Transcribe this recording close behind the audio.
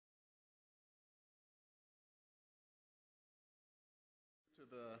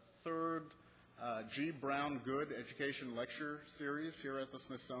the third G. Brown Good Education Lecture Series here at the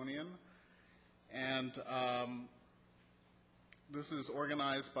Smithsonian. And this is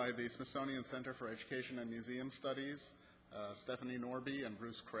organized by the Smithsonian Center for Education and Museum Studies, Stephanie Norby and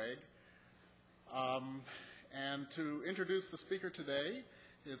Bruce Craig. And to introduce the speaker today,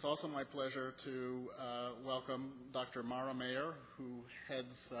 it's also my pleasure to welcome Dr. Mara Mayer, who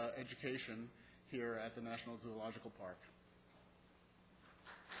heads education here at the National Zoological Park.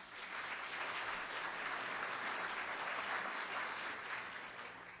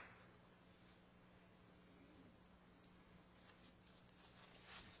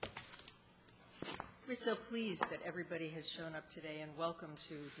 We're so pleased that everybody has shown up today, and welcome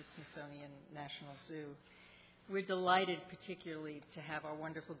to the Smithsonian National Zoo. We're delighted particularly to have our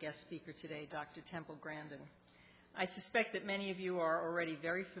wonderful guest speaker today, Dr. Temple Grandin. I suspect that many of you are already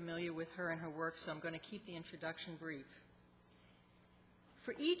very familiar with her and her work, so I'm going to keep the introduction brief.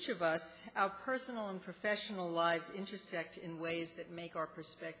 For each of us, our personal and professional lives intersect in ways that make our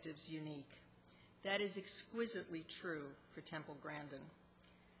perspectives unique. That is exquisitely true for Temple Grandin.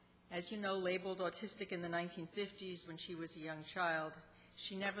 As you know, labeled autistic in the 1950s when she was a young child,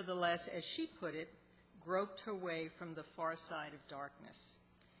 she nevertheless, as she put it, groped her way from the far side of darkness.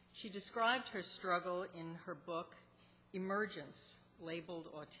 She described her struggle in her book, Emergence, labeled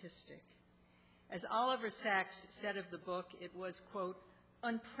autistic. As Oliver Sacks said of the book, it was, quote,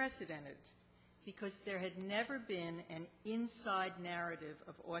 unprecedented, because there had never been an inside narrative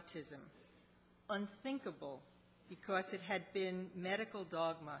of autism. Unthinkable, because it had been medical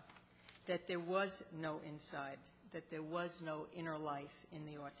dogma that there was no inside, that there was no inner life in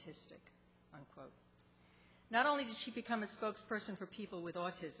the autistic, unquote. Not only did she become a spokesperson for people with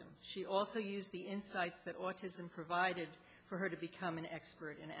autism, she also used the insights that autism provided for her to become an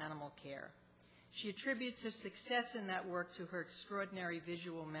expert in animal care. She attributes her success in that work to her extraordinary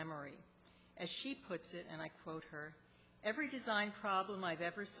visual memory. As she puts it, and I quote her, "Every design problem I've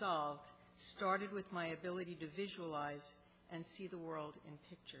ever solved started with my ability to visualize and see the world in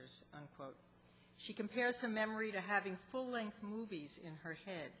pictures," unquote. She compares her memory to having full-length movies in her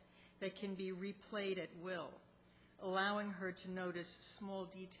head that can be replayed at will, allowing her to notice small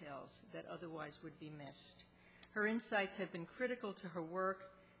details that otherwise would be missed. Her insights have been critical to her work,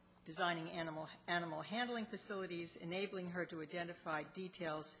 designing animal handling facilities, enabling her to identify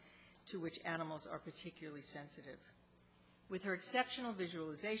details to which animals are particularly sensitive. With her exceptional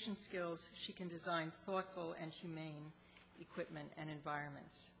visualization skills, she can design thoughtful and humane equipment and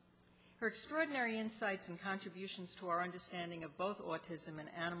environments. Her extraordinary insights and contributions to our understanding of both autism and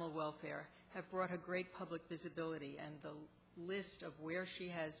animal welfare have brought her great public visibility, and the list of where she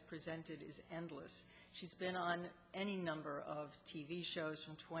has presented is endless. She's been on any number of TV shows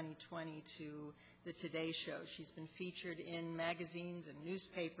from 2020 to the Today Show. She's been featured in magazines and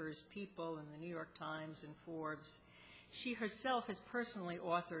newspapers, People and the New York Times and Forbes. She herself has personally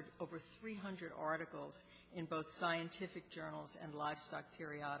authored over 300 articles in both scientific journals and livestock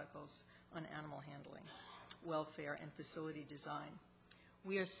periodicals on animal handling, welfare, and facility design.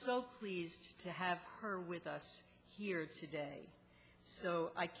 We are so pleased to have her with us here today.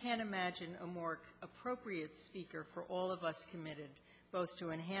 So I can't imagine a more appropriate speaker for all of us committed both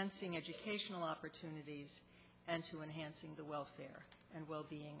to enhancing educational opportunities and to enhancing the welfare and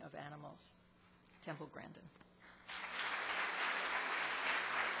well-being of animals. Temple Grandin.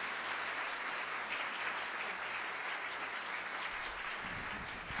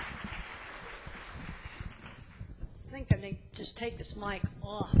 I think I need to just take this mic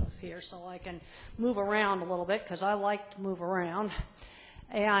off of here so I can move around a little bit, because I like to move around.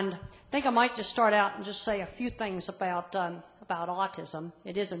 And I think I might just start out and just say a few things about autism.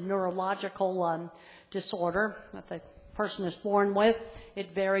 It is a neurological disorder that the person is born with.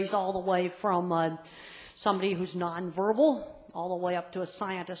 It varies all the way from somebody who's nonverbal all the way up to a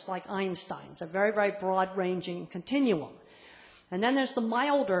scientist like Einstein. It's a very, very broad-ranging continuum. And then there's the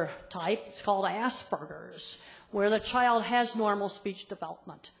milder type. It's called Asperger's, where the child has normal speech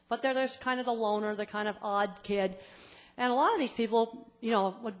development. But there's kind of the loner, the kind of odd kid. And a lot of these people, you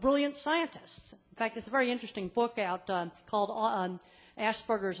know, were brilliant scientists. In fact, there's a very interesting book out called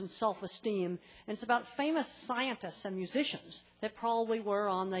Asperger's and Self-Esteem. And it's about famous scientists and musicians that probably were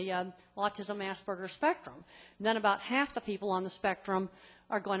on the autism-Asperger spectrum. And then about half the people on the spectrum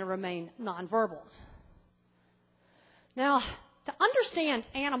are going to remain nonverbal. Now, to understand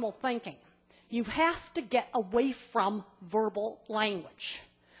animal thinking, you have to get away from verbal language.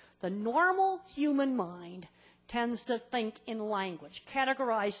 The normal human mind tends to think in language,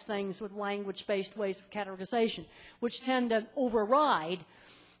 categorize things with language-based ways of categorization, which tend to override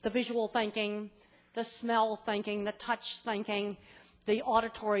the visual thinking, the smell thinking, the touch thinking, the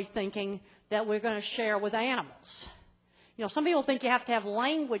auditory thinking that we're going to share with animals. You know, some people think you have to have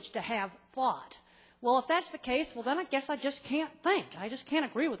language to have thought. Well, if that's the case, well, then I guess I just can't think. I just can't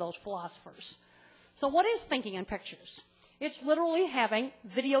agree with those philosophers. So what is thinking in pictures? It's literally having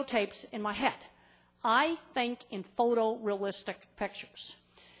videotapes in my head. I think in photorealistic pictures,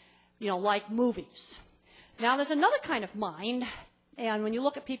 you know, like movies. Now, there's another kind of mind, and when you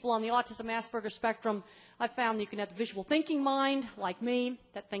look at people on the autism Asperger spectrum, I found that you can have the visual thinking mind, like me,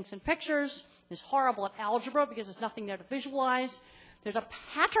 that thinks in pictures, is horrible at algebra because there's nothing there to visualize. There's a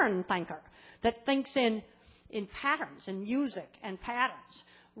pattern thinker that thinks in patterns, in music and patterns,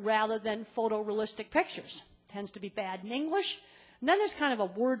 rather than photorealistic pictures. Tends to be bad in English. And then there's kind of a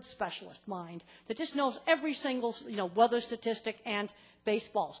word specialist mind that just knows every single, you know, weather statistic and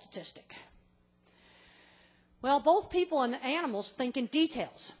baseball statistic. Well, both people and animals think in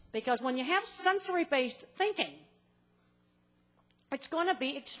details, because when you have sensory-based thinking, it's going to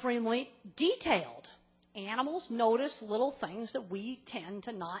be extremely detailed. Animals notice little things that we tend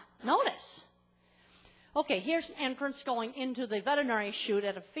to not notice. Okay, here's an entrance going into the veterinary chute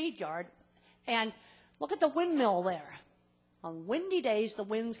at a feed yard, and look at the windmill there. On windy days, the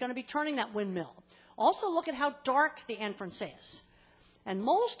wind's going to be turning that windmill. Also, look at how dark the entrance is. And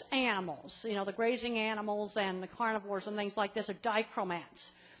most animals, you know, the grazing animals and the carnivores and things like this are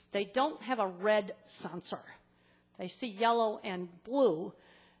dichromats. They don't have a red sensor. They see yellow and blue.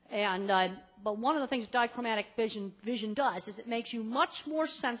 And but one of the things dichromatic vision does is it makes you much more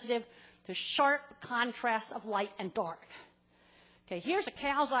sensitive to sharp contrasts of light and dark. Okay, here's a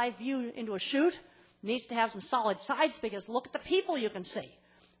cow's eye view into a chute. Needs to have some solid sides because look at the people you can see.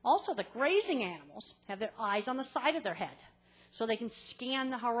 Also, the grazing animals have their eyes on the side of their head so they can scan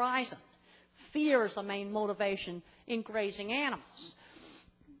the horizon. Fear is the main motivation in grazing animals.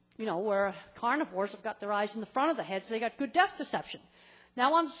 You know, where carnivores have got their eyes in the front of the head, so they got good depth perception.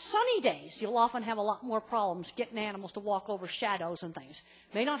 Now, on sunny days, you'll often have a lot more problems getting animals to walk over shadows and things.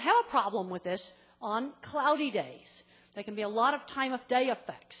 May not have a problem with this on cloudy days. There can be a lot of time of day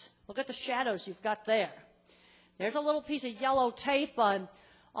effects. Look at the shadows you've got there. There's a little piece of yellow tape on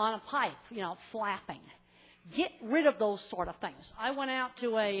a pipe, you know, flapping. Get rid of those sort of things. I went out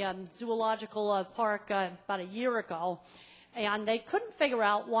to a zoological park about a year ago, and they couldn't figure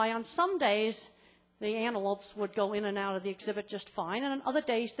out why on some days the antelopes would go in and out of the exhibit just fine, and on other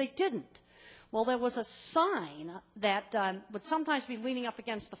days they didn't. Well, there was a sign that would sometimes be leaning up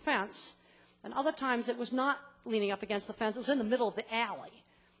against the fence, and other times it was not leaning up against the fence. It was in the middle of the alley,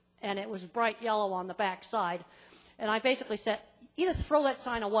 and it was bright yellow on the back side. And I basically said, either throw that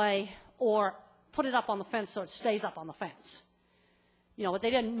sign away or put it up on the fence so it stays up on the fence. You know, but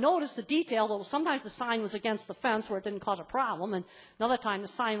they didn't notice the detail. Though sometimes the sign was against the fence where it didn't cause a problem, and another time the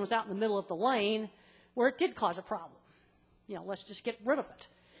sign was out in the middle of the lane where it did cause a problem. You know, let's just get rid of it.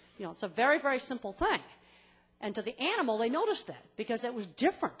 You know, it's a very, very simple thing. And to the animal, they noticed that because it was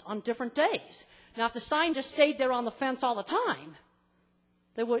different on different days. Now, if the sign just stayed there on the fence all the time,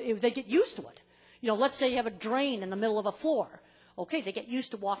 they get used to it. You know, let's say you have a drain in the middle of a floor. Okay, they get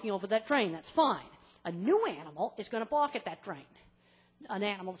used to walking over that drain. That's fine. A new animal is going to balk at that drain. An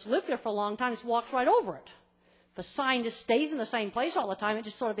animal that's lived there for a long time just walks right over it. If the sign just stays in the same place all the time, it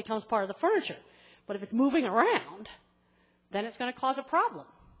just sort of becomes part of the furniture. But if it's moving around, then it's going to cause a problem.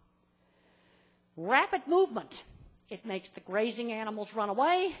 Rapid movement. It makes the grazing animals run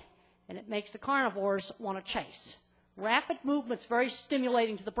away, and it makes the carnivores want to chase. Rapid movement's very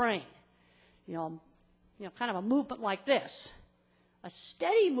stimulating to the brain. You know, kind of a movement like this. A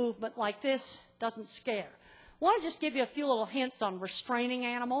steady movement like this doesn't scare. I want to just give you a few little hints on restraining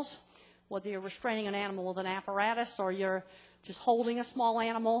animals, whether you're restraining an animal with an apparatus or you're just holding a small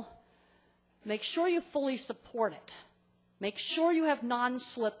animal. Make sure you fully support it. Make sure you have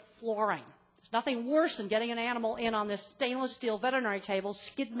non-slip flooring. There's nothing worse than getting an animal in on this stainless steel veterinary table,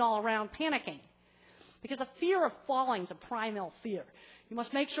 skidding all around, panicking. Because the fear of falling is a primal fear. You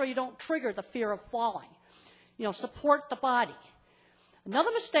must make sure you don't trigger the fear of falling. You know, support the body.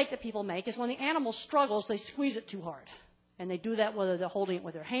 Another mistake that people make is when the animal struggles, they squeeze it too hard. And they do that whether they're holding it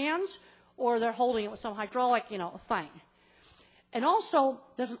with their hands or they're holding it with some hydraulic, thing. And also,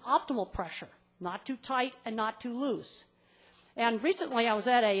 there's an optimal pressure, not too tight and not too loose. And recently I was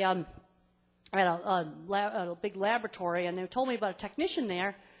at a big laboratory, and they told me about a technician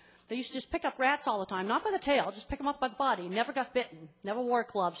there. They used to just pick up rats all the time, not by the tail, just pick them up by the body. Never got bitten, never wore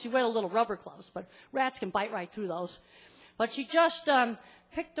gloves. She wore little rubber gloves, but rats can bite right through those. But she just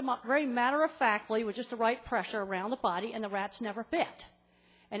picked them up very matter-of-factly with just the right pressure around the body, and the rats never bit.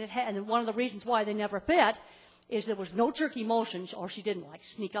 And one of the reasons why they never bit is there was no jerky motion, or she didn't like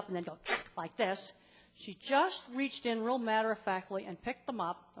sneak up and then go like this. She just reached in real matter-of-factly and picked them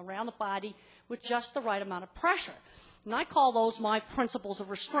up around the body with just the right amount of pressure. And I call those my principles of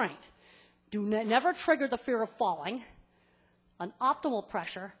restraint. Never trigger the fear of falling, an optimal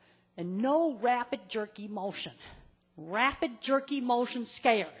pressure, and no rapid, jerky motion. Rapid, jerky motion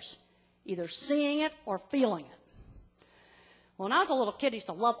scares, either seeing it or feeling it. When I was a little kid, I used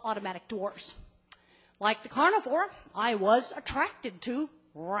to love automatic doors. Like the carnivore, I was attracted to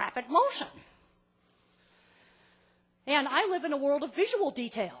rapid motion. And I live in a world of visual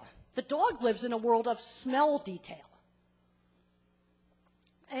detail. The dog lives in a world of smell detail.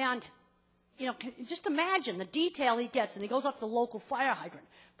 And, you know, just imagine the detail he gets, and he goes up to the local fire hydrant.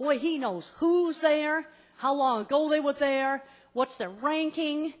 Boy, he knows who's there, how long ago they were there, what's their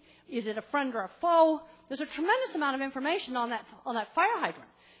ranking, is it a friend or a foe? There's a tremendous amount of information on that fire hydrant.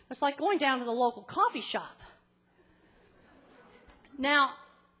 It's like going down to the local coffee shop. Now,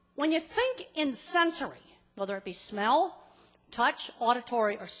 when you think in sensory, whether it be smell, touch,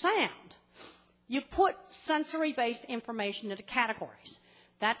 auditory, or sound, you put sensory-based information into categories.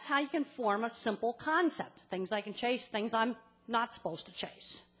 That's how you can form a simple concept. Things I can chase, things I'm not supposed to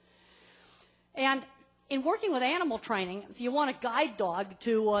chase. And in working with animal training, if you want a guide dog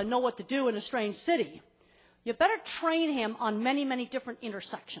to know what to do in a strange city, you better train him on many, many different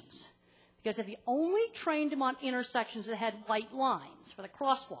intersections. Because if you only trained him on intersections that had white lines for the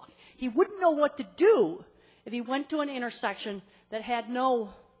crosswalk, he wouldn't know what to do if he went to an intersection that had no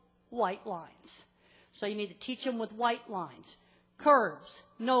white lines. So you need to teach him with white lines, curbs,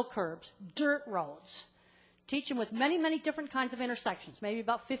 no curbs, dirt roads. Teach him with many, many different kinds of intersections, maybe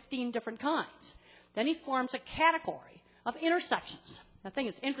about 15 different kinds. Then he forms a category of intersections. I think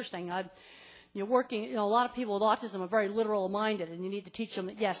it's interesting. You're working, a lot of people with autism are very literal-minded, and you need to teach them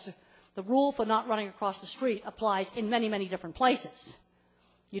that, yes, the rule for not running across the street applies in many, many different places.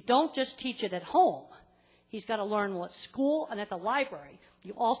 You don't just teach it at home. He's got to learn well at school and at the library.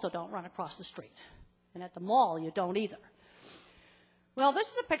 You also don't run across the street. And at the mall, you don't either. Well, this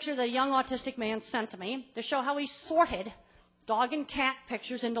is a picture that a young autistic man sent to me to show how he sorted dog and cat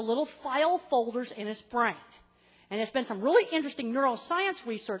pictures into little file folders in his brain. And there's been some really interesting neuroscience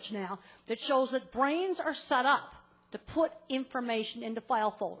research now that shows that brains are set up to put information into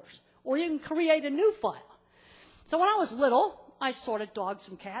file folders. Or you can create a new file. So when I was little, I sorted dogs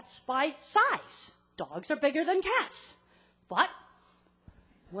and cats by size. Dogs are bigger than cats. But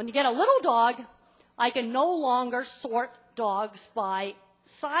when you get a little dog, I can no longer sort dogs by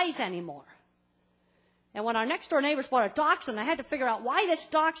size anymore. And when our next-door neighbors bought a dachshund, I had to figure out why this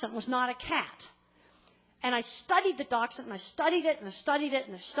dachshund was not a cat. And I studied the dachshund, and I studied it, and I studied it,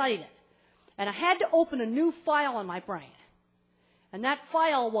 and I studied it. And I had to open a new file in my brain. And that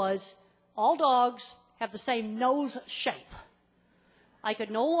file was, all dogs have the same nose shape. I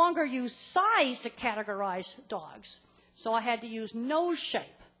could no longer use size to categorize dogs, so I had to use nose shape.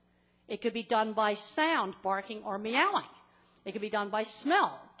 It could be done by sound, barking or meowing. It could be done by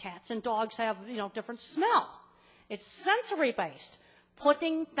smell. Cats and dogs have, different smell. It's sensory-based,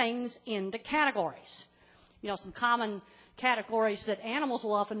 putting things into categories. Some common categories that animals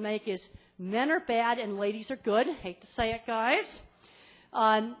will often make is men are bad and ladies are good. Hate to say it, guys.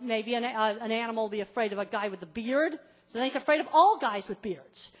 Maybe an animal will be afraid of a guy with a beard, so then he's afraid of all guys with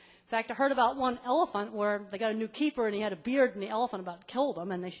beards. In fact, I heard about one elephant where they got a new keeper and he had a beard and the elephant about killed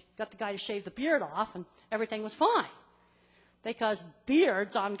him, and they got the guy to shave the beard off and everything was fine. Because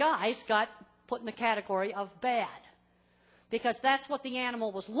beards on guys got put in the category of bad. Because that's what the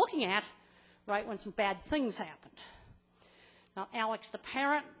animal was looking at, right, when some bad things happened. Now, Alex the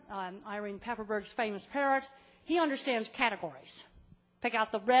parrot, Irene Pepperberg's famous parrot, he understands categories. Pick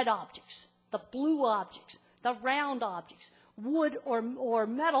out the red objects, the blue objects, the round objects, wood or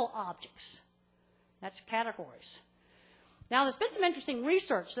metal objects. That's categories. Now, there's been some interesting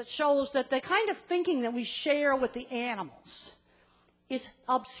research that shows that the kind of thinking that we share with the animals is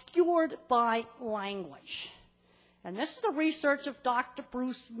obscured by language. And this is the research of Dr.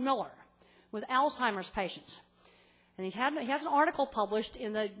 Bruce Miller with Alzheimer's patients. And he has an article published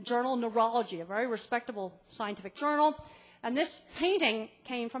in the journal Neurology, a very respectable scientific journal. And this painting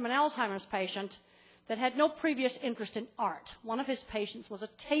came from an Alzheimer's patient that had no previous interest in art. One of his patients was a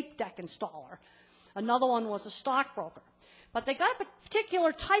tape deck installer. Another one was a stockbroker. But they got a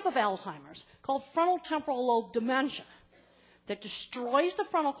particular type of Alzheimer's called frontal temporal lobe dementia that destroys the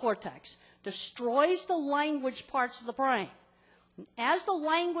frontal cortex, destroys the language parts of the brain. And as the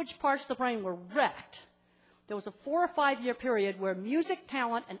language parts of the brain were wrecked, there was a 4 or 5 year period where music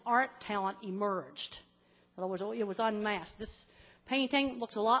talent and art talent emerged. In other words, it was unmasked. This painting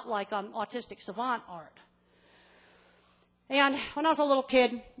looks a lot like autistic savant art. And when I was a little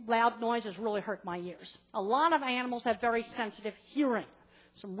kid, loud noises really hurt my ears. A lot of animals have very sensitive hearing.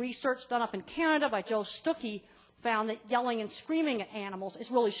 Some research done up in Canada by Joe Stuckey found that yelling and screaming at animals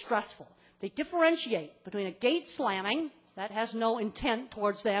is really stressful. They differentiate between a gate slamming, that has no intent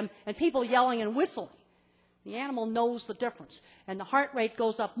towards them, and people yelling and whistling. The animal knows the difference, and the heart rate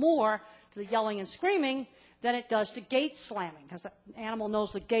goes up more to the yelling and screaming than it does to gate slamming, because the animal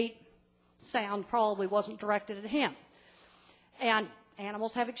knows the gate sound probably wasn't directed at him. And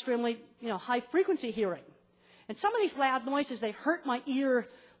animals have extremely, high frequency hearing. And some of these loud noises, they hurt my ear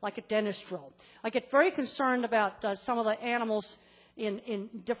like a dentist drill. I get very concerned about some of the animals in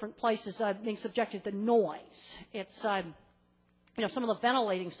different places being subjected to noise. It's, some of the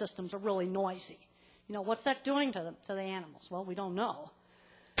ventilating systems are really noisy. What's that doing to the animals? Well, we don't know.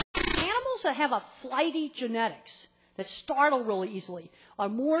 Animals that have a flighty genetics that startle really easily are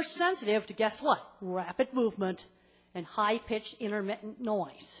more sensitive to, guess what? Rapid movement and high-pitched intermittent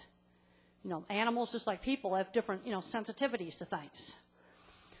noise. Animals, just like people, have different, sensitivities to things.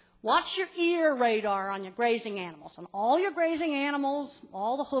 Watch your ear radar on your grazing animals. On all your grazing animals,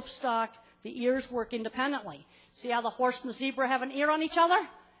 all the hoof stock, the ears work independently. See how the horse and the zebra have an ear on each other?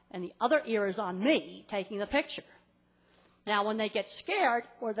 And the other ear is on me taking the picture. Now, when they get scared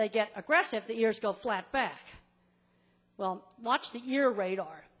or they get aggressive, the ears go flat back. Well, watch the ear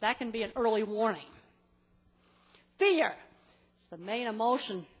radar. That can be an early warning. Fear is the main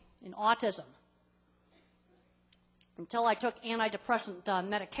emotion in autism. Until I took antidepressant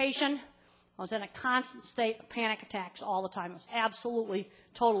medication, I was in a constant state of panic attacks all the time. It was absolutely,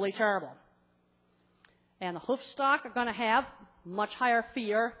 totally terrible. And the hoof stock are going to have much higher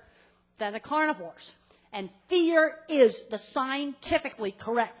fear than the carnivores. And fear is the scientifically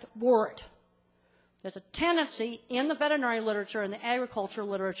correct word. There's a tendency in the veterinary literature and the agriculture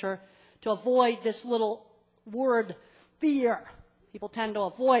literature to avoid this little word, fear. People tend to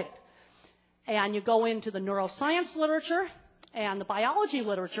avoid it. And you go into the neuroscience literature and the biology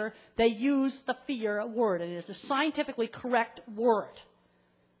literature, they use the fear word. And it is the scientifically correct word.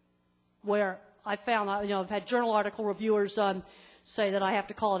 Where I found, I've had journal article reviewers say that I have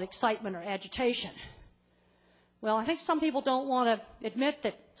to call it excitement or agitation. Well, I think some people don't want to admit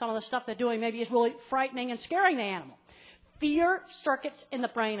that some of the stuff they're doing maybe is really frightening and scaring the animal. Fear circuits in the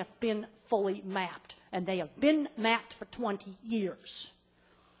brain have been fully mapped, and they have been mapped for 20 years.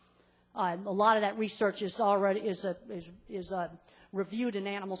 A lot of that research is already reviewed in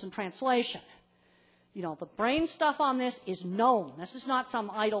Animals in Translation. The brain stuff on this is known. This is not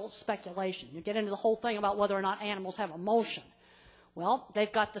some idle speculation. You get into the whole thing about whether or not animals have emotion. Well,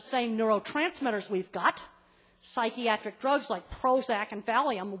 they've got the same neurotransmitters we've got. Psychiatric drugs like Prozac and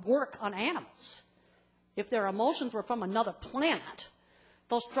Valium work on animals. If their emotions were from another planet,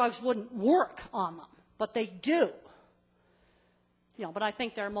 those drugs wouldn't work on them, but they do. But I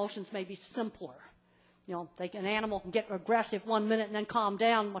think their emotions may be simpler. An animal can get aggressive 1 minute and then calm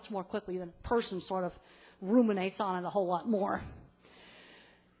down much more quickly than a person sort of ruminates on it a whole lot more.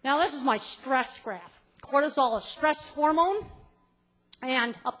 Now, this is my stress graph. Cortisol is stress hormone.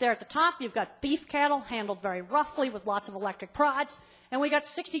 And up there at the top, you've got beef cattle handled very roughly with lots of electric prods. And we got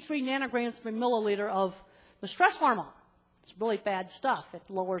 63 nanograms per milliliter of the stress hormone. It's really bad stuff. It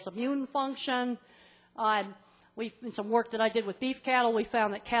lowers immune function. In some work that I did with beef cattle, we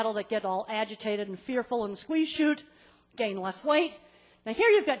found that cattle that get all agitated and fearful in the squeeze chute gain less weight. Now here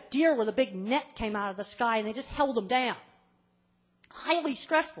you've got deer where the big net came out of the sky and they just held them down. Highly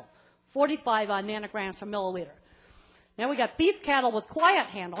stressful, 45 nanograms per milliliter. Now we got beef cattle with quiet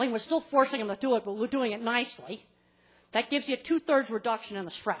handling. We're still forcing them to do it, but we're doing it nicely. That gives you a 2/3 reduction in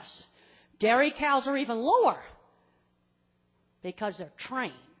the stress. Dairy cows are even lower because they're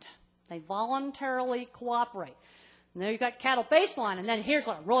trained. They voluntarily cooperate. And there you've got cattle baseline, and then here's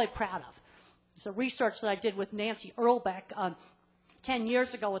what I'm really proud of. It's a research that I did with Nancy Earlbeck 10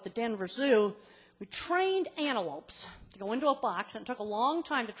 years ago at the Denver Zoo. We trained antelopes to go into a box, and it took a long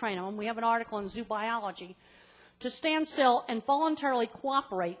time to train them, and we have an article in Zoo Biology, to stand still and voluntarily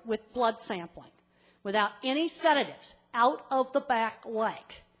cooperate with blood sampling without any sedatives out of the back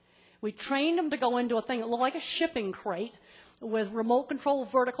leg. We trained them to go into a thing that looked like a shipping crate with remote control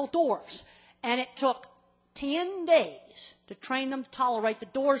vertical doors. And it took 10 days to train them to tolerate the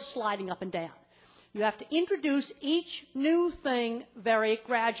doors sliding up and down. You have to introduce each new thing very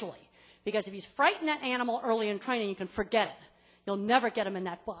gradually. Because if you frighten that animal early in training, you can forget it. You'll never get them in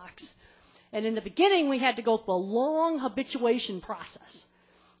that box. And in the beginning, we had to go through a long habituation process.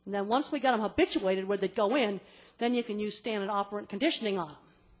 And then once we got them habituated where they'd go in, then you can use standard operant conditioning on them.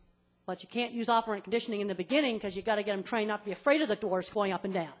 But you can't use operant conditioning in the beginning because you've got to get them trained not to be afraid of the doors going up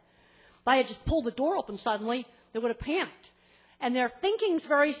and down. If I had just pulled the door open suddenly, they would have panicked. And their thinking's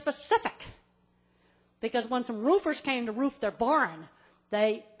very specific. Because when some roofers came to roof their barn,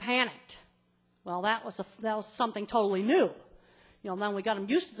 they panicked. Well, that was something totally new. Then we got them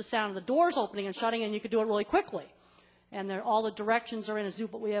used to the sound of the doors opening and shutting, and you could do it really quickly. And all the directions are in a zoo,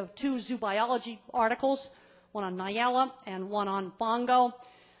 but we have 2 zoo biology articles, one on Nyala and one on bongo.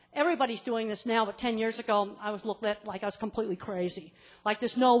 Everybody's doing this now, but 10 years ago, I was looked at like I was completely crazy. Like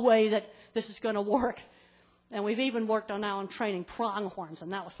there's no way that this is going to work. And we've even worked on training pronghorns,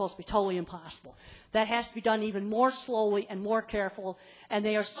 and that was supposed to be totally impossible. That has to be done even more slowly and more careful, and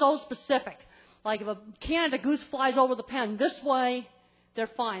they are so specific. Like if a Canada goose flies over the pen this way, they're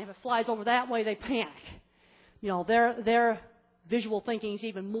fine. If it flies over that way, they panic. Their visual thinking is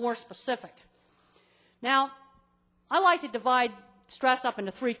even more specific. Now, I like to divide stress up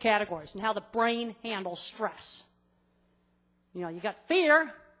into 3 categories and how the brain handles stress. You got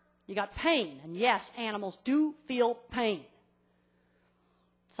fear, you got pain, and yes, animals do feel pain.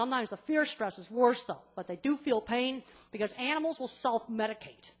 Sometimes the fear stress is worse, though, but they do feel pain because animals will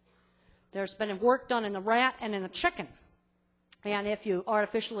self-medicate. There's been work done in the rat and in the chicken. And if you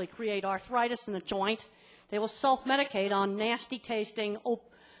artificially create arthritis in the joint, they will self-medicate on nasty-tasting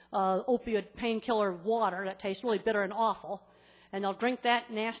opioid painkiller water that tastes really bitter and awful. And they'll drink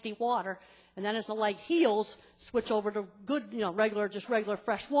that nasty water, and then as the leg heals, switch over to good, regular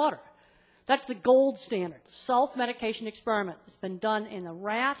fresh water. That's the gold standard. Self-medication experiment. It's been done in the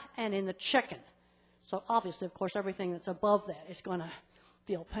rat and in the chicken. So obviously, of course, everything that's above that is going to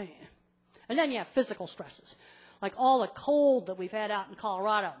feel pain. And then you have physical stresses, like all the cold that we've had out in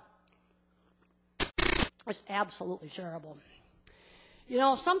Colorado. It's absolutely terrible.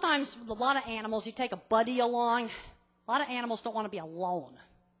 Sometimes with a lot of animals, you take a buddy along. A lot of animals don't want to be alone.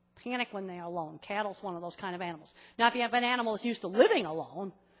 Panic when they are alone. Cattle's one of those kind of animals. Now, if you have an animal that's used to living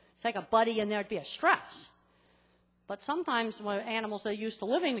alone, take a buddy in there, it'd be a stress. But sometimes when animals that are used to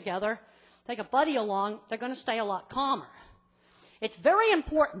living together, take a buddy along, they're going to stay a lot calmer. It's very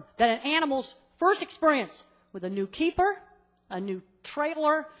important that an animal's first experience with a new keeper, a new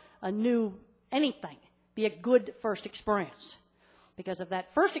trailer, a new anything, be a good first experience. Because if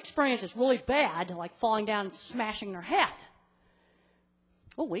that first experience is really bad, like falling down and smashing their head.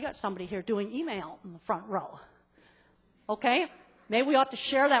 Oh, we got somebody here doing email in the front row. Okay, maybe we ought to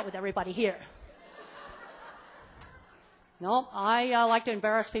share that with everybody here. No, I like to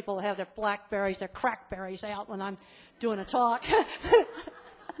embarrass people that have their blackberries, their crackberries out when I'm doing a talk.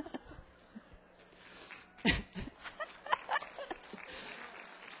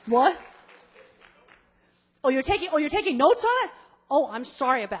 What? Oh, you're taking notes on it? Oh, I'm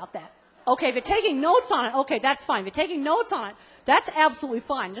sorry about that. Okay, if you're taking notes on it, okay, that's fine. If you're taking notes on it, that's absolutely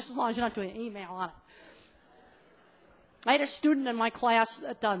fine, just as long as you're not doing an email on it. I had a student in my class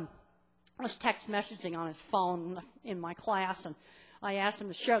that was text messaging on his phone in my class, and I asked him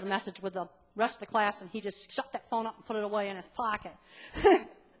to share the message with the rest of the class, and he just shut that phone up and put it away in his pocket.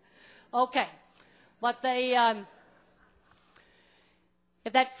 Okay, but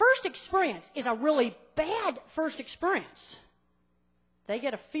if that first experience is a really bad first experience, they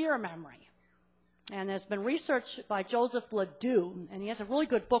get a fear memory. And there's been research by Joseph Ledoux, and he has a really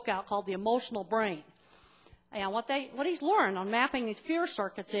good book out called The Emotional Brain. And what he's learned on mapping these fear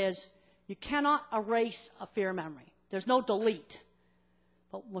circuits is you cannot erase a fear memory. There's no delete.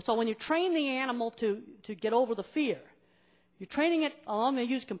 So when you train the animal to get over the fear, you're training it. I'm going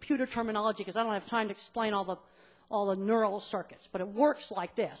to use computer terminology because I don't have time to explain all the neural circuits, but it works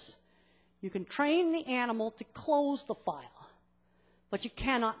like this. You can train the animal to close the file, but you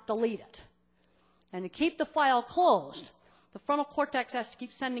cannot delete it. And to keep the file closed, the frontal cortex has to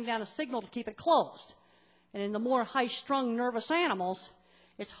keep sending down a signal to keep it closed. And in the more high-strung nervous animals,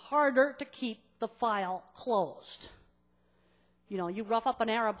 it's harder to keep the file closed. You rough up an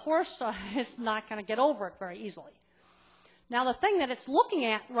Arab horse, it's not going to get over it very easily. Now, the thing that it's looking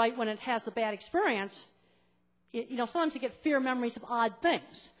at right when it has the bad experience, sometimes you get fear memories of odd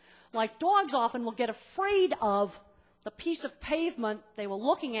things. Like dogs often will get afraid of the piece of pavement they were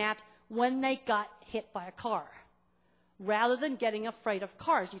looking at when they got hit by a car, rather than getting afraid of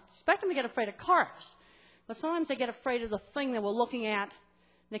cars. You expect them to get afraid of cars, but sometimes they get afraid of the thing they were looking at.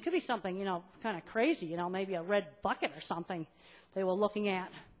 And it could be something, kind of crazy, maybe a red bucket or something they were looking at.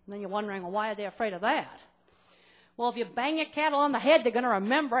 And then you're wondering, well, why are they afraid of that? Well, if you bang a cattle on the head, they're going to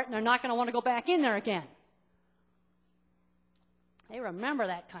remember it, and they're not going to want to go back in there again. They remember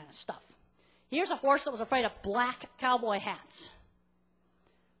that kind of stuff. Here's a horse that was afraid of black cowboy hats.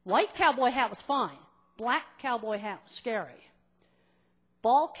 White cowboy hat was fine. Black cowboy hat was scary.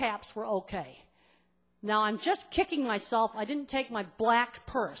 Ball caps were okay. Now, I'm just kicking myself. I didn't take my black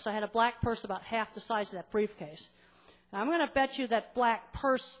purse. I had a black purse about half the size of that briefcase. And I'm going to bet you that black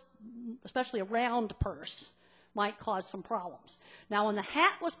purse, especially a round purse, might cause some problems. Now, when the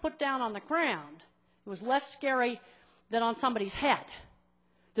hat was put down on the ground, it was less scary than on somebody's head.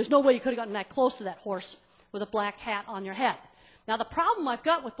 There's no way you could have gotten that close to that horse with a black hat on your head. Now, the problem I've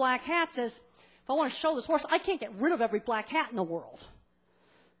got with black hats is, if I want to show this horse, I can't get rid of every black hat in the world.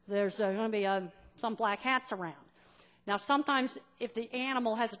 There's going to be some black hats around. Now, sometimes if the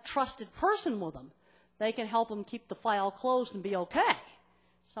animal has a trusted person with them, they can help them keep the file closed and be okay.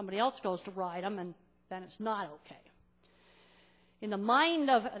 Somebody else goes to ride them, and then it's not okay. In the mind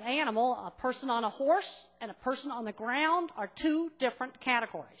of an animal, a person on a horse and a person on the ground are two different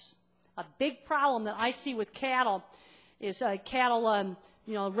categories. A big problem that I see with cattle is cattle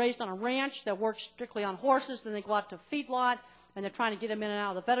raised on a ranch that work strictly on horses, then they go out to feedlot, and they're trying to get them in and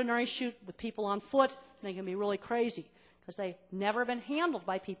out of the veterinary chute with people on foot, and they can be really crazy because they've never been handled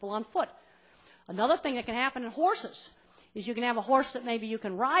by people on foot. Another thing that can happen in horses is you can have a horse that maybe you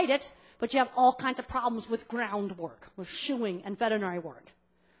can ride it, but you have all kinds of problems with groundwork, with shoeing and veterinary work.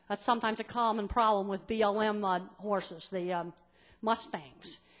 That's sometimes a common problem with BLM horses, the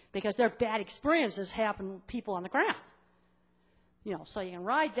Mustangs, because their bad experiences happen with people on the ground. So you can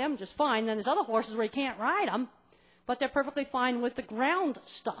ride them just fine. Then there's other horses where you can't ride them, but they're perfectly fine with the ground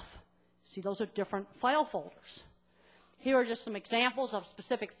stuff. See, those are different file folders. Here are just some examples of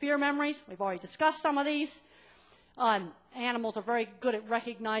specific fear memories. We've already discussed some of these. Animals are very good at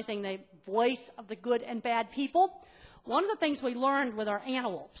recognizing the voice of the good and bad people. One of the things we learned with our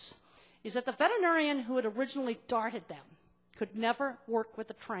antelopes is that the veterinarian who had originally darted them could never work with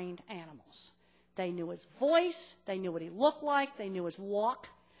the trained animals. They knew his voice, they knew what he looked like, they knew his walk.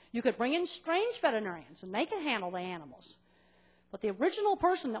 You could bring in strange veterinarians, and they can handle the animals. But the original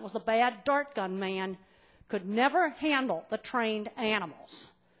person that was the bad dart gun man could never handle the trained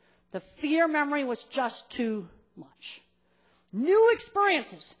animals. The fear memory was just too much. New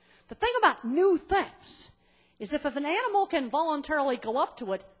experiences. The thing about new things is if an animal can voluntarily go up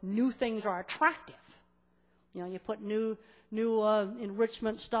to it, new things are attractive. You put new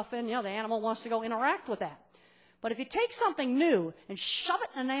enrichment stuff in, the animal wants to go interact with that. But if you take something new and shove it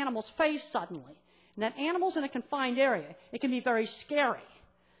in an animal's face suddenly, and that animal's in a confined area, it can be very scary.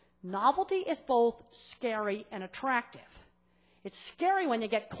 Novelty is both scary and attractive. It's scary when you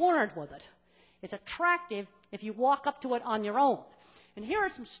get cornered with it. It's attractive if you walk up to it on your own. And here are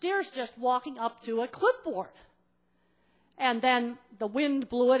some steers just walking up to a clipboard. And then the wind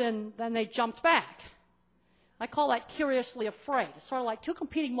blew it, and then they jumped back. I call that curiously afraid. It's sort of like two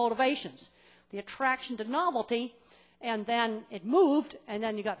competing motivations. The attraction to novelty, and then it moved, and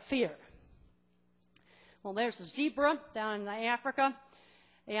then you got fear. Well, there's a zebra down in Africa,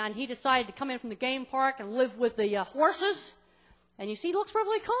 and he decided to come in from the game park and live with the horses. And you see, he looks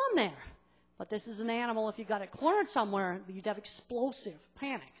perfectly calm there. But this is an animal, if you got it cornered somewhere, you'd have explosive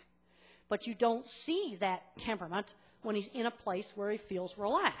panic. But you don't see that temperament when he's in a place where he feels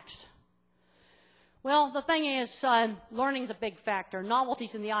relaxed. Well, the thing is, learning's a big factor.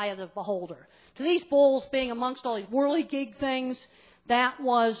 Novelty's in the eye of the beholder. To these bulls, being amongst all these whirligig things, that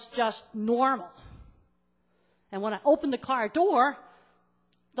was just normal. And when I opened the car door,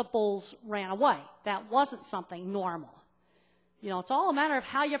 the bulls ran away. That wasn't something normal. It's all a matter of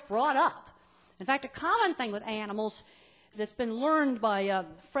how you're brought up. In fact, a common thing with animals that's been learned by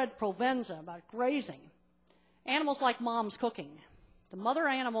Fred Provenza about grazing, animals like mom's cooking. The mother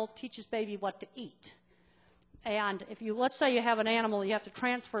animal teaches baby what to eat. And if let's say you have an animal you have to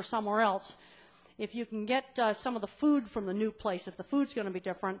transfer somewhere else, if you can get some of the food from the new place, if the food's going to be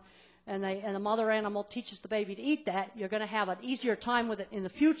different, and the mother animal teaches the baby to eat that, you're going to have an easier time with it in the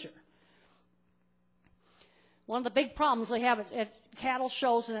future. One of the big problems they have at cattle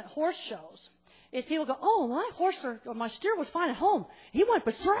shows and at horse shows is people go, oh, my horse or my steer was fine at home. He went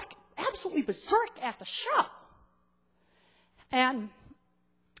berserk, absolutely berserk at the show. And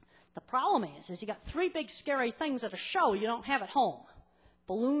the problem is you got three big scary things at a show you don't have at home.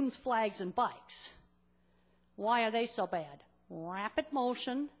 Balloons, flags, and bikes. Why are they so bad? Rapid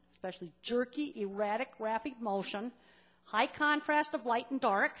motion, especially jerky, erratic, rapid motion, high contrast of light and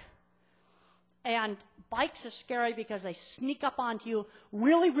dark, and bikes are scary because they sneak up onto you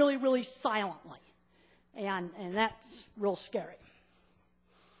really, really, really silently. And that's real scary.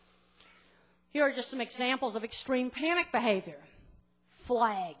 Here are just some examples of extreme panic behavior.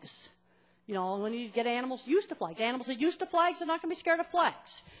 Flags. When you get animals used to flags. Animals that are used to flags, they're not going to be scared of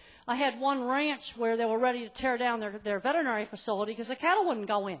flags. I had one ranch where they were ready to tear down their veterinary facility because the cattle wouldn't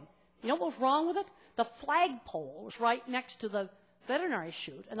go in. You know what was wrong with it? The flagpole was right next to the veterinary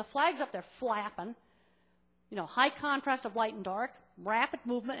chute, and the flag's up there flapping. High contrast of light and dark, rapid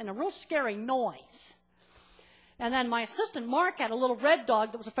movement, and a real scary noise. And then my assistant, Mark, had a little red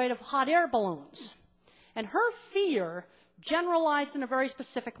dog that was afraid of hot air balloons. And her fear generalized in a very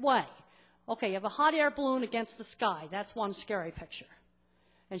specific way. Okay, you have a hot air balloon against the sky. That's one scary picture.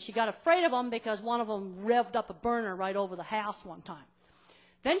 And she got afraid of them because one of them revved up a burner right over the house one time.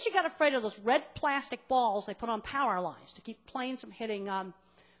 Then she got afraid of those red plastic balls they put on power lines to keep planes from hitting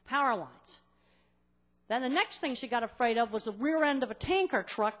power lines. Then the next thing she got afraid of was the rear end of a tanker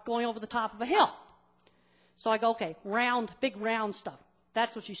truck going over the top of a hill. So I go, okay, round, big round stuff.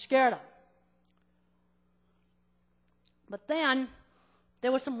 That's what she's scared of. But then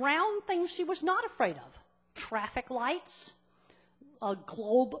there were some round things she was not afraid of. Traffic lights, a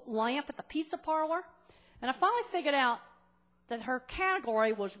globe lamp at the pizza parlor. And I finally figured out that her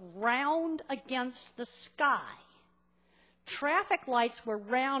category was round against the sky. Traffic lights were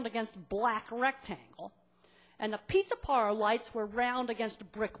round against a black rectangle, and the pizza parlor lights were round against a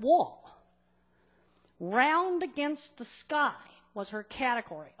brick wall. Round against the sky was her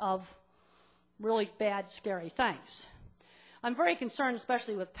category of really bad, scary things. I'm very concerned,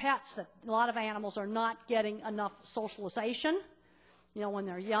 especially with pets, that a lot of animals are not getting enough socialization. You know, when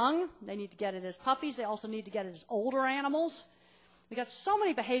they're young, they need to get it as puppies. They also need to get it as older animals. We've got so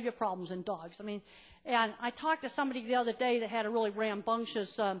many behavior problems in dogs. I mean, and I talked to somebody the other day that had a really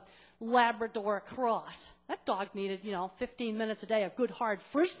rambunctious Labrador cross. That dog needed, 15 minutes a day of good hard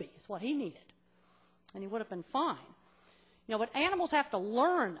frisbee is what he needed. And he would have been fine. But animals have to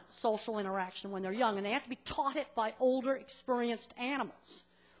learn social interaction when they're young, and they have to be taught it by older, experienced animals.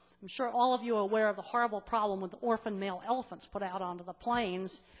 I'm sure all of you are aware of the horrible problem with the orphan male elephants put out onto the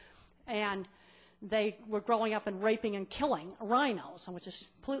plains, and they were growing up and raping and killing rhinos, which is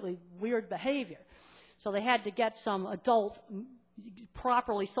completely weird behavior. So they had to get some adult,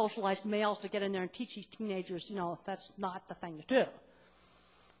 properly socialized males to get in there and teach these teenagers, that's not the thing to do.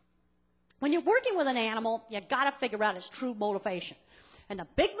 When you're working with an animal, you got to figure out its true motivation. And the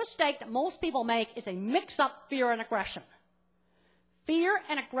big mistake that most people make is they mix up fear and aggression. Fear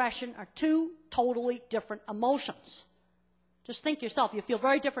and aggression are two totally different emotions. Just think yourself, you feel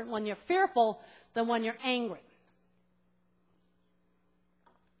very different when you're fearful than when you're angry.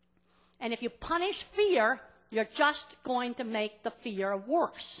 And if you punish fear, you're just going to make the fear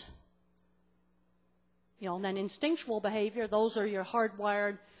worse. And then instinctual behavior, those are your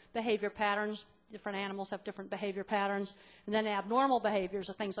hardwired behavior patterns. Different animals have different behavior patterns. And then abnormal behaviors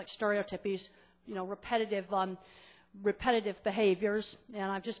are things like stereotypies, repetitive behaviors.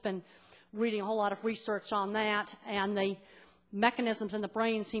 And I've just been reading a whole lot of research on that, and the mechanisms in the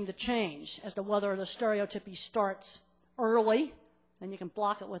brain seem to change as to whether the stereotypy starts early, and you can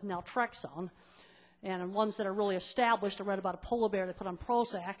block it with naltrexone. And in ones that are really established, I read about a polar bear they put on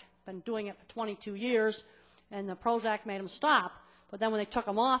Prozac, been doing it for 22 years, and the Prozac made him stop. But then when they took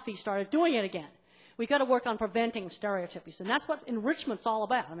him off, he started doing it again. We've got to work on preventing stereotypies, and that's what enrichment's all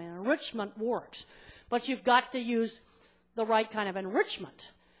about. I mean, enrichment works, but you've got to use the right kind of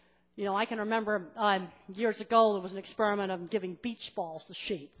enrichment. I can remember years ago there was an experiment of giving beach balls to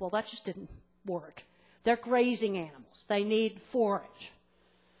sheep. Well, that just didn't work. They're grazing animals. They need forage.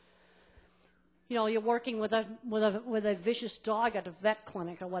 You're working with a vicious dog at a vet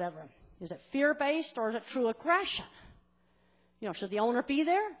clinic or whatever. Is it fear-based or is it true aggression? Should the owner be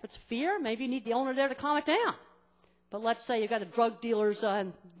there? If it's fear, maybe you need the owner there to calm it down. But let's say you've got a drug dealer's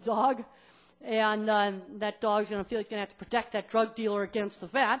dog, and that dog's going to feel he's going to have to protect that drug dealer against the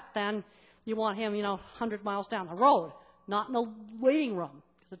vet, then you want him, 100 miles down the road, not in the waiting room,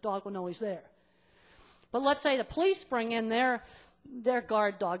 because the dog will know he's there. But let's say the police bring in their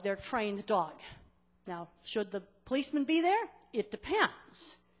guard dog, their trained dog. Now, should the policeman be there? It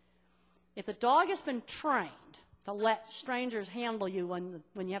depends. If the dog has been trained to let strangers handle you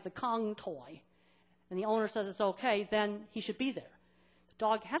when you have the Kong toy, and the owner says it's okay, then he should be there. If the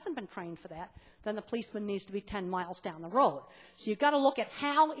dog hasn't been trained for that, then the policeman needs to be 10 miles down the road. So you've got to look at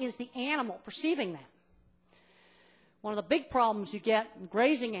how is the animal perceiving that. One of the big problems you get in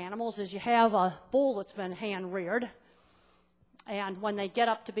grazing animals is you have a bull that's been hand-reared, and when they get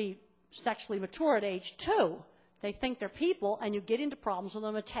up to be sexually mature at age 2, they think they're people, and you get into problems with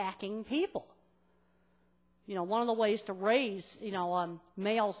them attacking people. One of the ways to raise,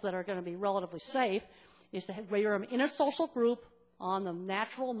 males that are going to be relatively safe is to rear them in a social group on the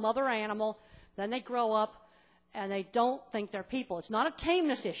natural mother animal. Then they grow up, and they don't think they're people. It's not a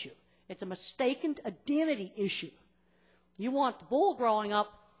tameness issue. It's a mistaken identity issue. You want the bull growing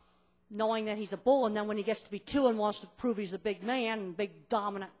up knowing that he's a bull, and then when he gets to be 2 and wants to prove he's a big man and big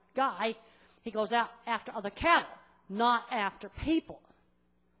dominant guy, he goes out after other cattle, not after people.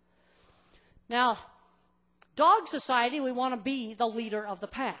 Now, dog society, we want to be the leader of the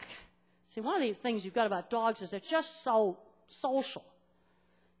pack. See, one of the things you've got about dogs is they're just so social.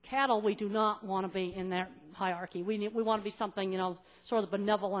 Cattle, we do not want to be in their hierarchy. We want to be something, sort of the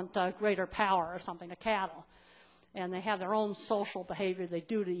benevolent greater power or something to cattle. And they have their own social behavior they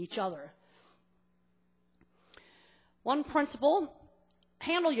do to each other. One principle,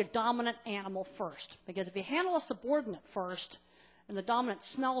 handle your dominant animal first. Because if you handle a subordinate first, and the dominant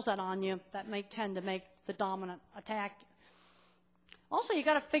smells that on you, that may tend to make the dominant attack. Also, you've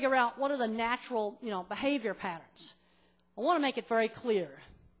got to figure out what are the natural, behavior patterns. I want to make it very clear,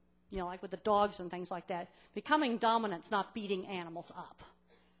 like with the dogs and things like that. Becoming dominant is not beating animals up.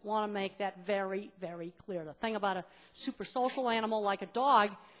 I want to make that very, very clear. The thing about a super social animal like a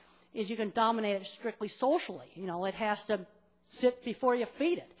dog is you can dominate it strictly socially. It has to sit before you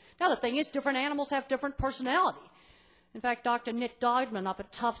feed it. Now, the thing is, different animals have different personality. In fact, Dr. Nick Dodman up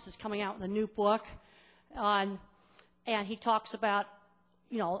at Tufts is coming out with a new book, and he talks about,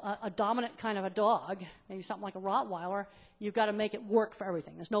 a dominant kind of a dog, maybe something like a Rottweiler. You've got to make it work for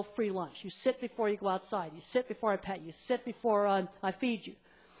everything. There's no free lunch. You sit before you go outside. You sit before I pet you. You sit before I feed you.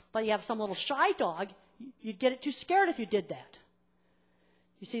 But you have some little shy dog, you'd get it too scared if you did that.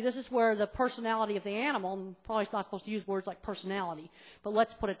 You see, this is where the personality of the animal, and probably not supposed to use words like personality, but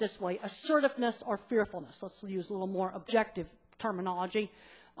let's put it this way, assertiveness or fearfulness. Let's use a little more objective terminology.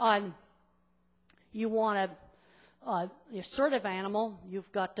 You want the assertive animal,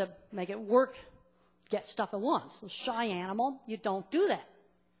 you've got to make it work, get stuff at once. The shy animal, you don't do that.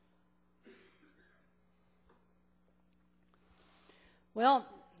 Well,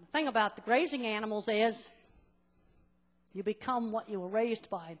 the thing about the grazing animals is you become what you were raised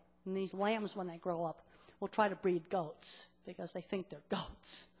by. And these lambs, when they grow up, will try to breed goats because they think they're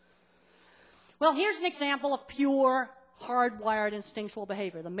goats. Well, here's an example of pure, hardwired instinctual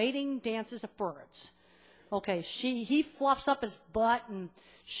behavior. The mating dances of birds. Okay, he fluffs up his butt and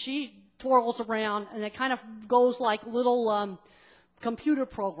she twirls around, and it kind of goes like little computer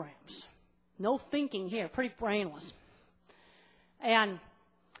programs. No thinking here, pretty brainless. And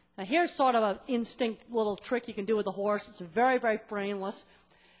now here's sort of an instinct little trick you can do with the horse. It's very, very brainless.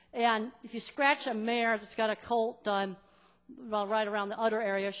 And if you scratch a mare that's got a colt right around the udder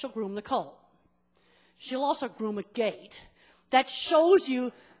area, she'll groom the colt. She'll also groom a gate. That shows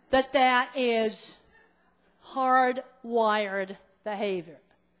you that that is hardwired behavior.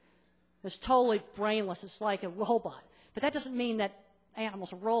 It's totally brainless. It's like a robot. But that doesn't mean that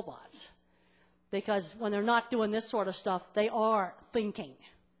animals are robots. Because when they're not doing this sort of stuff, they are thinking.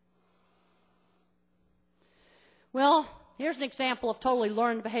 Well, here's an example of totally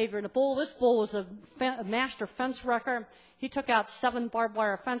learned behavior in a bull. This bull was a master fence wrecker. He took out 7 barbed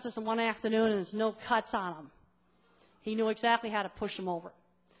wire fences in one afternoon, and there's no cuts on them. He knew exactly how to push them over.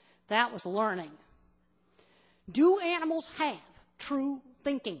 That was learning. Do animals have true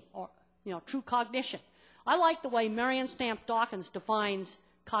thinking or, true cognition? I like the way Marion Stamp Dawkins defines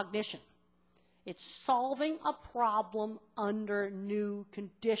cognition. It's solving a problem under new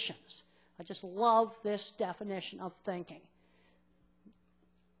conditions. I just love this definition of thinking.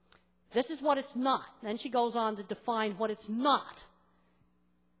 This is what it's not. Then she goes on to define what it's not.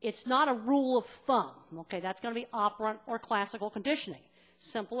 It's not a rule of thumb. Okay, that's going to be operant or classical conditioning.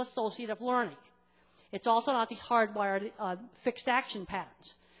 Simple associative learning. It's also not these hardwired fixed action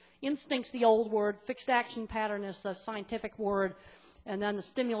patterns. Instinct's the old word. Fixed action pattern is the scientific word. And then the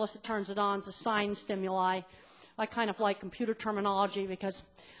stimulus that turns it on is the sign stimuli. I kind of like computer terminology because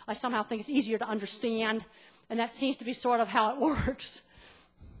I somehow think it's easier to understand, and that seems to be sort of how it works.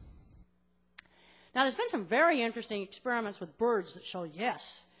 Now, there's been some very interesting experiments with birds that show,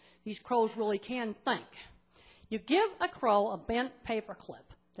 yes, these crows really can think. You give a crow a bent paper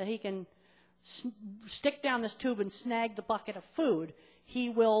clip that he can stick down this tube and snag the bucket of food. He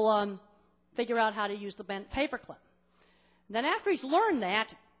will figure out how to use the bent paper clip. Then after he's learned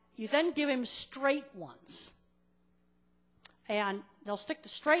that, you then give him straight ones. And they'll stick the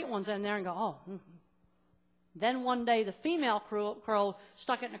straight ones in there and go, oh. Mm-hmm. Then one day the female crow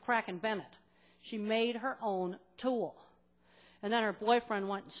stuck it in a crack and bent it. She made her own tool. And then her boyfriend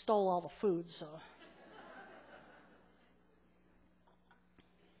went and stole all the food.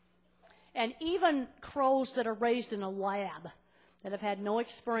 And even crows that are raised in a lab, that have had no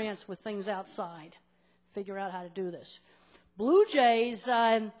experience with things outside, figure out how to do this. Blue jays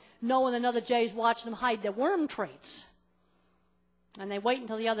know when another jay's watching them hide their worm treats. And they wait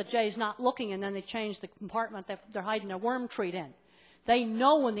until the other jay's not looking, and then they change the compartment that they're hiding their worm treat in. They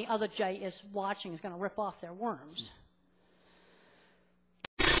know when the other jay is watching, is going to rip off their worms.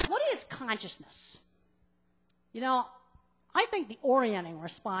 What is consciousness? I think the orienting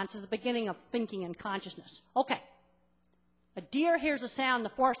response is the beginning of thinking and consciousness. Okay, A deer hears a sound in the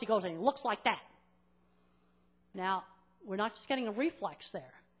forest, he goes and he looks like that. Now, we're not just getting a reflex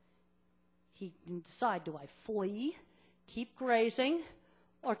there. He can decide, do I flee, keep grazing,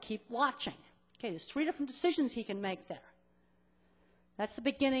 or keep watching? Okay, there's 3 different decisions he can make there. That's the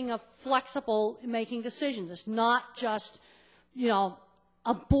beginning of flexible making decisions. It's not just,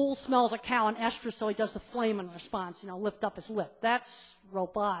 a bull smells a cow in estrus, so he does the flame in response, lift up his lip. That's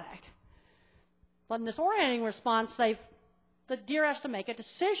robotic. But in this orienting response, the deer has to make a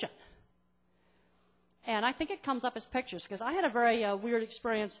decision. And I think it comes up as pictures, because I had a very weird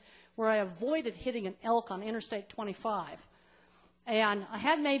experience where I avoided hitting an elk on Interstate 25. And I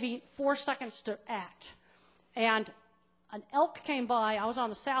had maybe 4 seconds to act. And an elk came by. I was on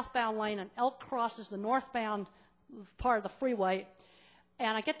the southbound lane. An elk crosses the northbound part of the freeway.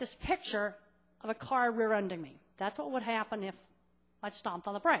 And I get this picture of a car rear-ending me. That's what would happen if I'd stomped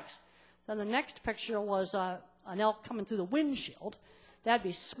on the brakes. Then the next picture was an elk coming through the windshield. That'd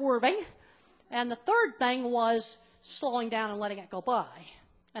be swerving. And the third thing was slowing down and letting it go by.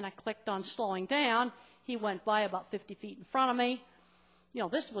 And I clicked on slowing down. He went by about 50 feet in front of me.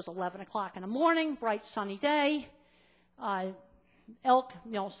 This was 11 o'clock in the morning, bright sunny day. Elk,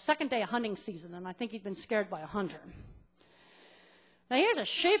 second day of hunting season, and I think he'd been scared by a hunter. Now here's a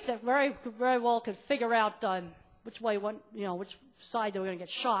sheep that very, very well could figure out which way, which side they were going to get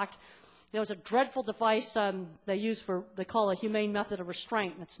shocked. It's a dreadful device they call a humane method of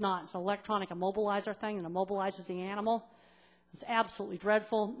restraint, and it's not. It's an electronic immobilizer thing, and immobilizes the animal. It's absolutely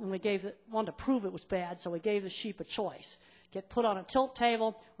dreadful, and we wanted to prove it was bad, so we gave the sheep a choice. Get put on a tilt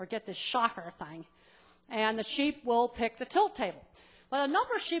table or get this shocker thing. And the sheep will pick the tilt table. But a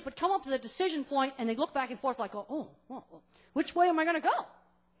number of sheep would come up to the decision point, and they'd look back and forth like, which way am I going to go?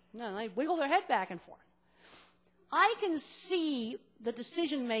 And they'd wiggle their head back and forth. I can see the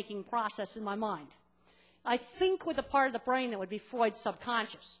decision-making process in my mind. I think with the part of the brain that would be Freud's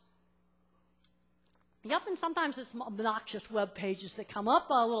subconscious. Yep, and sometimes there's some obnoxious web pages that come up,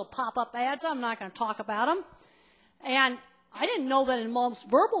 little pop-up ads. I'm not going to talk about them. And I didn't know that in most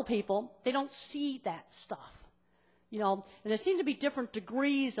verbal people, they don't see that stuff. And there seems to be different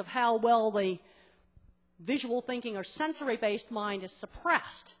degrees of how well the visual thinking or sensory-based mind is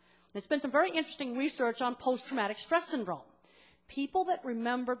suppressed. There's been some very interesting research on post-traumatic stress syndrome. People that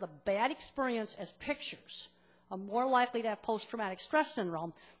remember the bad experience as pictures are more likely to have post-traumatic stress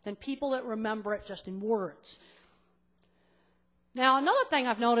syndrome than people that remember it just in words. Now, another thing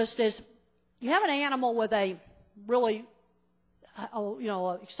I've noticed is you have an animal with a really,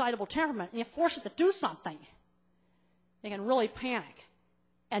 excitable temperament, and you force it to do something, they can really panic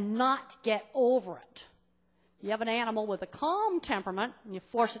and not get over it. You have an animal with a calm temperament, and you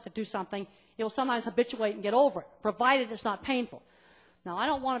force it to do something, it will sometimes habituate and get over it, provided it's not painful. Now, I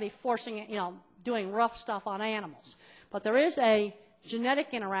don't want to be forcing it, doing rough stuff on animals, but there is a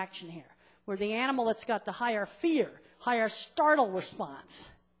genetic interaction here, where the animal that's got the higher fear, higher startle response,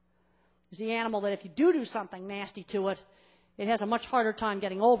 is the animal that if you do something nasty to it, it has a much harder time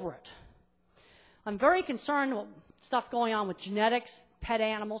getting over it. I'm very concerned with stuff going on with genetics, pet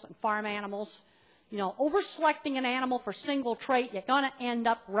animals, and farm animals. Over-selecting an animal for single trait, you're going to end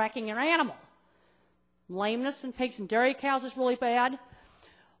up wrecking your animal. Lameness in pigs and dairy cows is really bad.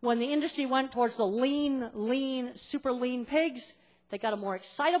 When the industry went towards the lean, super lean pigs, they got a more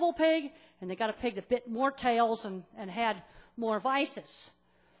excitable pig, and they got a pig that bit more tails and had more vices.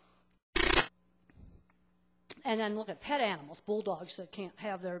 And then look at pet animals, bulldogs that can't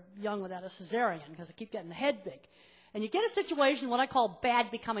have their young without a cesarean because they keep getting the head big. And you get a situation, what I call bad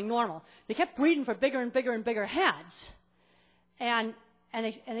becoming normal. They kept breeding for bigger and bigger and bigger heads. And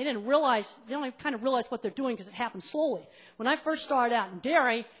they didn't realize, they only kind of realize what they're doing because it happened slowly. When I first started out in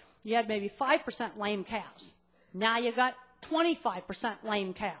dairy, you had maybe 5% lame cows. Now you've got 25%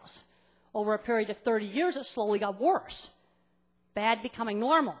 lame cows. Over a period of 30 years, it slowly got worse. Bad becoming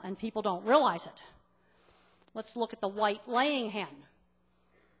normal, and people don't realize it. Let's look at the white laying hen.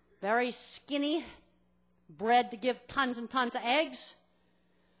 Very skinny, bred to give tons and tons of eggs.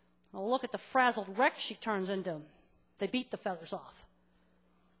 Well, look at the frazzled wreck she turns into. They beat the feathers off.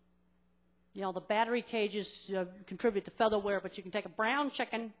 The battery cages contribute to feather wear, but you can take a brown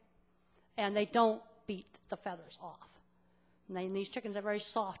chicken, and they don't beat the feathers off. And these chickens have very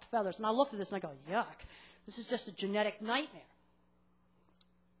soft feathers. And I look at this and I go, yuck, this is just a genetic nightmare.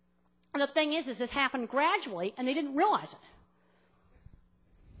 And the thing is this happened gradually, and they didn't realize it.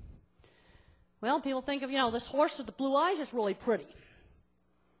 Well, people think of, this horse with the blue eyes is really pretty.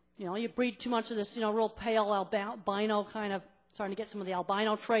 You breed too much of this, real pale albino kind of, starting to get some of the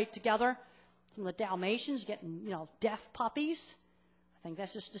albino trait together. Some of the Dalmatians getting, deaf puppies. I think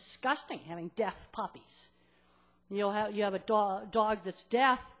that's just disgusting, having deaf puppies. You have a dog that's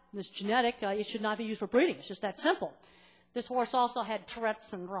deaf, that's genetic, it should not be used for breeding. It's just that simple. This horse also had Tourette's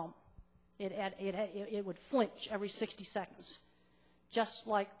syndrome. It would flinch every 60 seconds, just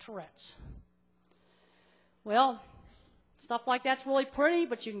like Tourette's. Well, stuff like that's really pretty,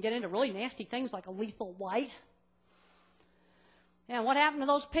 but you can get into really nasty things like a lethal white. And what happened to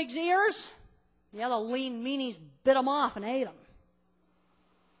those pigs' ears? Yeah, the lean meanies bit them off and ate them.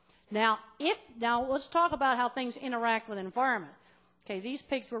 Now let's talk about how things interact with the environment. Okay, these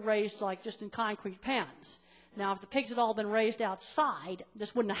pigs were raised like just in concrete pens. Now, if the pigs had all been raised outside,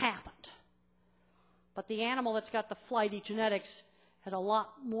 this wouldn't have happened. But the animal that's got the flighty genetics has a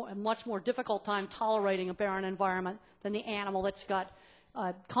much more difficult time tolerating a barren environment than the animal that's got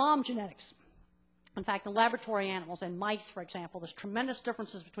calm genetics. In fact, in laboratory animals and mice, for example, there's tremendous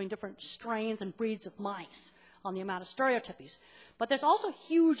differences between different strains and breeds of mice on the amount of stereotypies. But there's also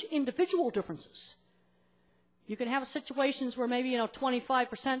huge individual differences. You can have situations where maybe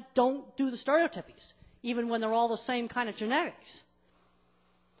 25% don't do the stereotypies, even when they're all the same kind of genetics.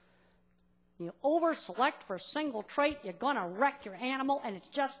 You over-select for a single trait, you're going to wreck your animal, and it's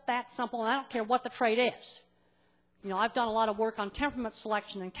just that simple, and I don't care what the trait is. I've done a lot of work on temperament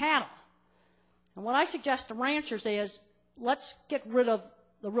selection in cattle. And what I suggest to ranchers is, let's get rid of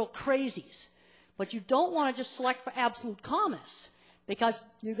the real crazies. But you don't want to just select for absolute calmness, because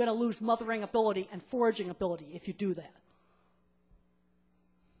you're going to lose mothering ability and foraging ability if you do that.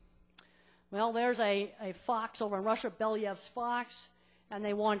 Well, there's a fox over in Russia, Belyev's fox, and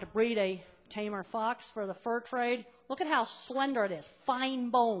they wanted to breed a tamer fox for the fur trade. Look at how slender it is,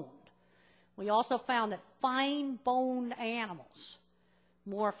 fine-boned. We also found that fine-boned animals,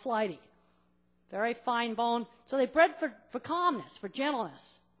 more flighty, very fine-boned. So they bred for calmness, for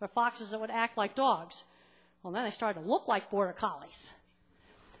gentleness, for foxes that would act like dogs. Well, then they started to look like border collies.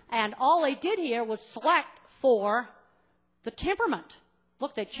 And all they did here was select for the temperament.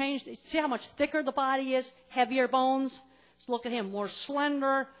 Look, they changed. See how much thicker the body is, heavier bones? So look at him, more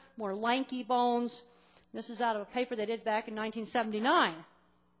slender, more lanky bones. This is out of a paper they did back in 1979.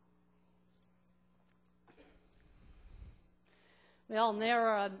 Well, and there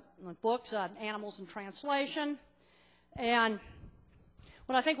are books on animals in translation. And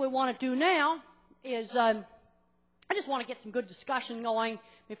what I think we want to do now is I just want to get some good discussion going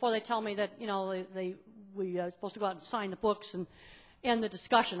before they tell me that, we are supposed to go out and sign the books and end the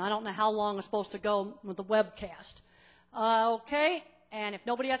discussion. I don't know how long it's supposed to go with the webcast. Okay, and if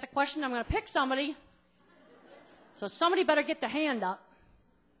nobody has a question, I'm going to pick somebody. So somebody better get their hand up.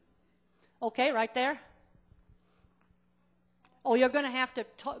 Okay, right there. Oh, you're going to have to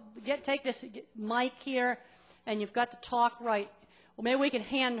take this mic here, and you've got to talk right. Well, maybe we can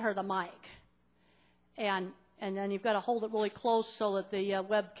hand her the mic. And then you've got to hold it really close so that the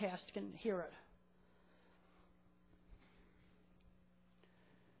webcast can hear it.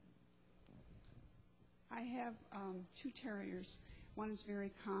 I have two terriers. One is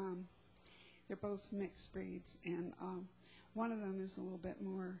very calm. They're both mixed breeds, and one of them is a little bit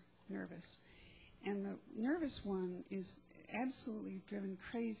more nervous. And the nervous one is absolutely driven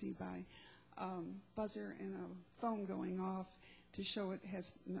crazy by buzzer and a phone going off to show it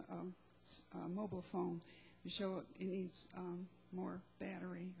has a mobile phone, to show it needs more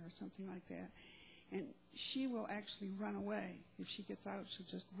battery or something like that. And she will actually run away. If she gets out, she'll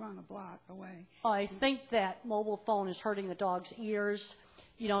just run a block away. I think that mobile phone is hurting the dog's ears.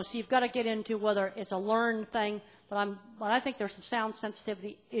 So you've got to get into whether it's a learned thing, but I think there's some sound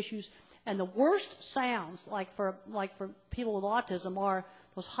sensitivity issues. And the worst sounds, like for people with autism, are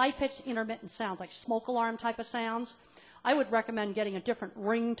those high-pitched intermittent sounds, like smoke alarm type of sounds. I would recommend getting a different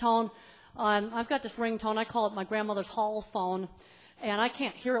ringtone. I've got this ringtone. I call it my grandmother's hall phone. And I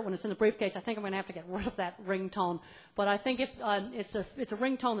can't hear it when it's in the briefcase. I think I'm going to have to get rid of that ringtone. But I think if it's a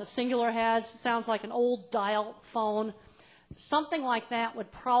ringtone that Singular has, sounds like an old dial phone. Something like that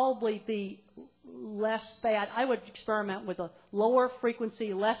would probably be less bad. I would experiment with a lower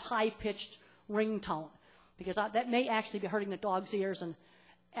frequency, less high-pitched ringtone, because that may actually be hurting the dog's ears, and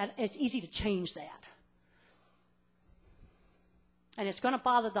it's easy to change that. And it's going to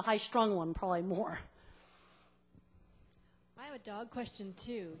bother the high-strung one probably more. I have a dog question,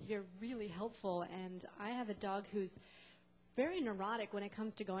 too. You're really helpful, and I have a dog who's very neurotic when it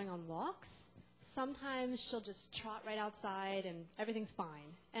comes to going on walks. Sometimes she'll just trot right outside, and everything's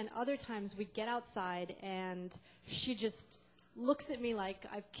fine. And other times we get outside, and she just looks at me like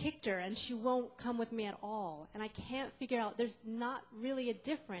I've kicked her, and she won't come with me at all. And I can't figure out, there's not really a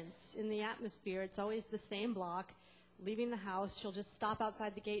difference in the atmosphere. It's always the same block. Leaving the house, she'll just stop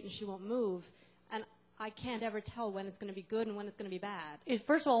outside the gate, and she won't move. And I can't ever tell when it's going to be good and when it's going to be bad.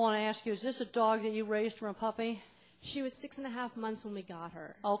 First of all, I want to ask you, is this a dog that you raised from a puppy? She was 6.5 months when we got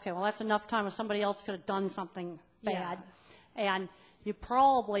her. Okay, well, that's enough time where somebody else could have done something bad. And you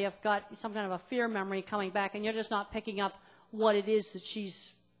probably have got some kind of a fear memory coming back, and you're just not picking up what it is that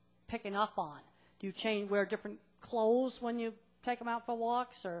she's picking up on. Do you wear different clothes when you take them out for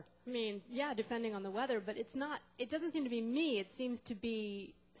walks, or? I mean, yeah, depending on the weather, but it doesn't seem to be me. It seems to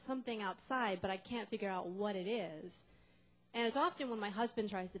be something outside, but I can't figure out what it is. And it's often when my husband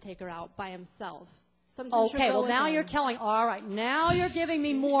tries to take her out by himself. Sometimes Okay, well, now you're telling, all right, now you're giving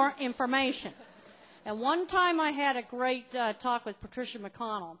me more information. And one time I had a great talk with Patricia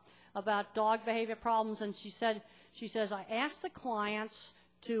McConnell about dog behavior problems, and she says, I asked the clients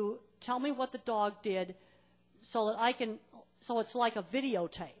to tell me what the dog did so that so it's like a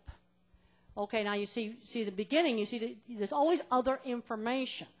videotape. Okay, now you see the beginning, you see there's always other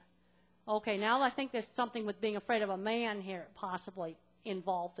information. Okay, now I think there's something with being afraid of a man here possibly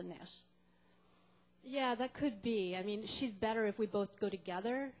involved in this. Yeah, that could be. I mean, she's better if we both go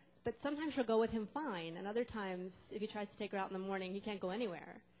together, but sometimes she'll go with him fine, and other times, if he tries to take her out in the morning, he can't go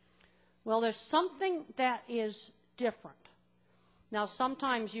anywhere. Well, there's something that is different. Now,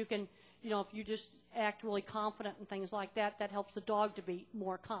 sometimes you can, if you just act really confident and things like that, that helps the dog to be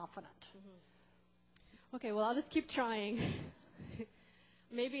more confident. Mm-hmm. Okay, well, I'll just keep trying.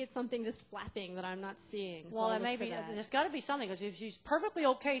 Maybe it's something just flapping that I'm not seeing. Well, so maybe there's got to be something, because if she's perfectly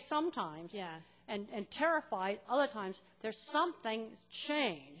okay sometimes and terrified other times, there's something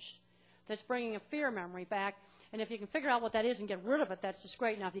changed that's bringing a fear memory back. And if you can figure out what that is and get rid of it, that's just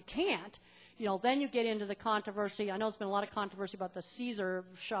great. Now, if you can't, then you get into the controversy. I know there's been a lot of controversy about the Caesar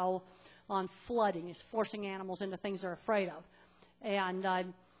show on flooding. It's forcing animals into things they're afraid of.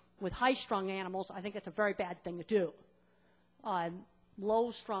 And with high-strung animals, I think it's a very bad thing to do.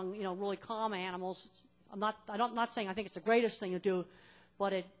 Low-strung, really calm animals, I'm not saying I think it's the greatest thing to do,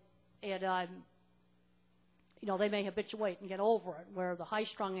 but they may habituate and get over it, where the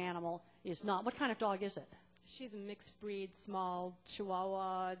high-strung animal is not. What kind of dog is it? She's a mixed breed, small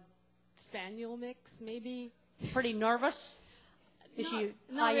Chihuahua Spaniel mix, maybe. Pretty nervous? Is she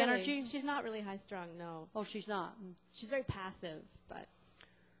high really. energy? She's not really high-strung, no. Oh, she's not. She's very passive, but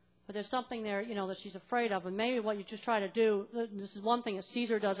there's something there, that she's afraid of. And maybe what you just try to do, this is one thing that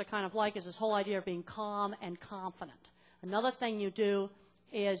Caesar does I kind of like, is this whole idea of being calm and confident. Another thing you do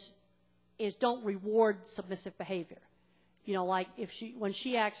is don't reward submissive behavior. Like when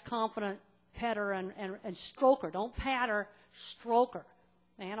she acts confident, pet her and stroke her. Don't pat her, stroke her.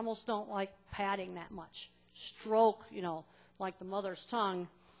 The animals don't like patting that much. Stroke, like the mother's tongue,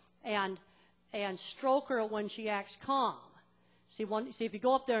 and stroke her when she acts calm. See, if you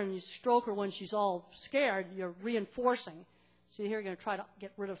go up there and you stroke her when she's all scared, you're reinforcing. So here you're going to try to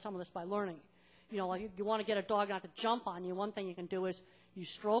get rid of some of this by learning. Like you want to get a dog not to jump on you, one thing you can do is you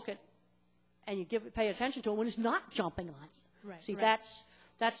stroke it and you pay attention to it when it's not jumping on you. Right, See, right.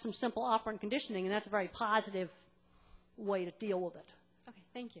 that's some simple operant conditioning, and that's a very positive way to deal with it. Okay,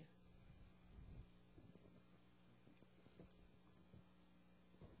 thank you.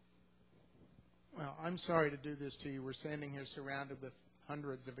 Well, I'm sorry to do this to you. We're standing here surrounded with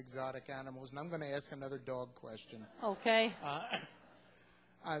hundreds of exotic animals, and I'm going to ask another dog question. Okay.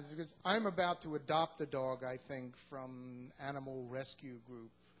 I'm about to adopt a dog, I think, from Animal Rescue Group.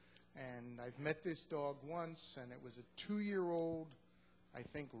 And I've met this dog once, and it was a 2-year-old, I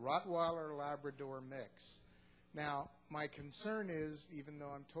think, Rottweiler Labrador mix. Now, my concern is, even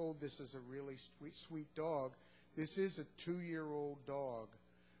though I'm told this is a really sweet dog, this is a 2-year-old dog.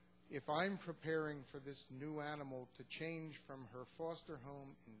 If I'm preparing for this new animal to change from her foster home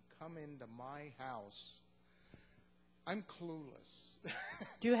and come into my house, I'm clueless.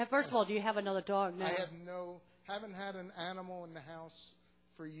 First of all, do you have another dog now? I haven't had an animal in the house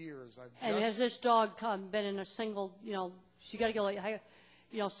for years. And has this dog been in a single, she got to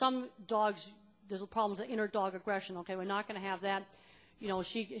go, some dogs, there's problems with inner dog aggression. Okay, we're not going to have that.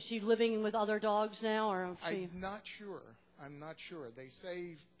 Is she living with other dogs now, or is she? I'm not sure. They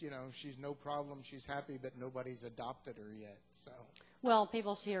say, she's no problem, she's happy, but nobody's adopted her yet. So. Well,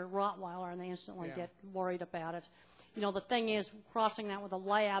 people hear Rottweiler and they instantly get worried about it. The thing is, crossing that with a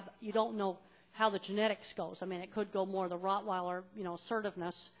lab, you don't know how the genetics goes. I mean, it could go more the Rottweiler,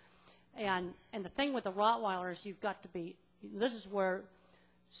 assertiveness. And the thing with the Rottweiler is you've got to be, this is where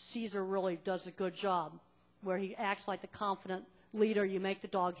Caesar really does a good job, where he acts like the confident leader. You make the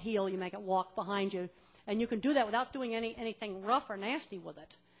dog heel, you make it walk behind you. And you can do that without doing anything rough or nasty with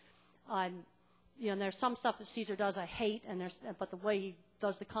it. And there's some stuff that Caesar does I hate, but the way he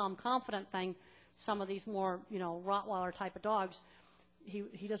does the calm, confident thing, some of these more, Rottweiler type of dogs,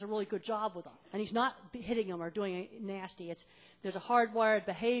 he does a really good job with them. And he's not hitting them or doing anything nasty. There's a hardwired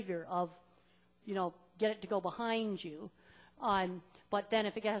behavior of get it to go behind you. But then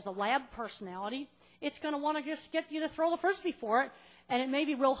if it has a lab personality, it's going to want to just get you to throw the Frisbee for it, and it may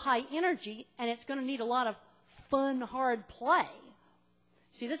be real high energy, and it's going to need a lot of fun, hard play.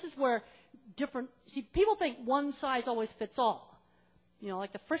 See, this is where people think one size always fits all.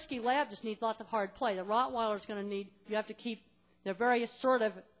 Like the frisky lab just needs lots of hard play. The Rottweiler is going to you have to keep, they're very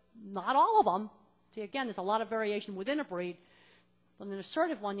assertive, not all of them. See, again, there's a lot of variation within a breed. But an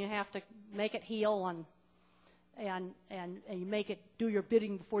assertive one, you have to make it heel and you make it do your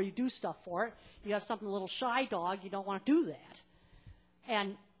bidding before you do stuff for it. You have something a little shy dog, you don't want to do that.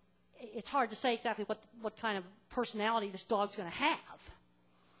 And it's hard to say exactly what kind of personality this dog's going to have.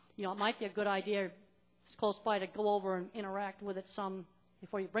 It might be a good idea, it's close by, to go over and interact with it some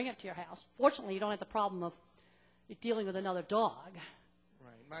before you bring it to your house. Fortunately, you don't have the problem of dealing with another dog.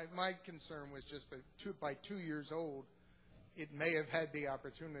 Right. My concern was just that by 2 years old, it may have had the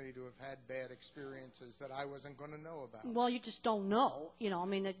opportunity to have had bad experiences that I wasn't going to know about. Well, you just don't know.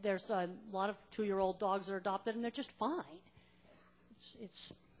 There's a lot of 2-year-old dogs that are adopted, and they're just fine.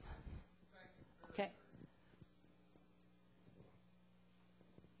 It's okay.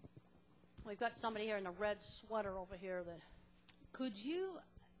 We've got somebody here in a red sweater over here. Could you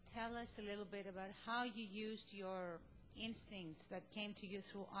tell us a little bit about how you used your instincts that came to you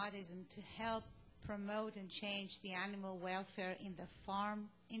through autism to help promote and change the animal welfare in the farm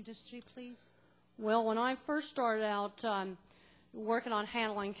industry, please? Well, when I first started out working on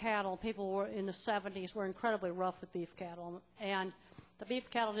handling cattle, people were in the 70s were incredibly rough with beef cattle, and the beef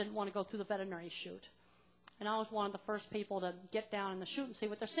cattle didn't want to go through the veterinary chute. And I was one of the first people to get down in the chute and see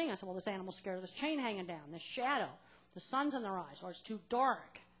what they're seeing. I said, well, this animal's scared of this chain hanging down, this shadow, the sun's in their eyes, or it's too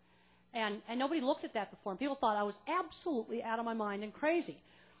dark. And nobody looked at that before, and people thought I was absolutely out of my mind and crazy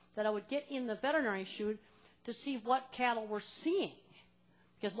that I would get in the veterinary chute to see what cattle were seeing.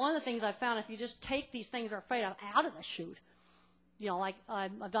 Because one of the things I found, if you just take these things they're afraid of out of the chute, like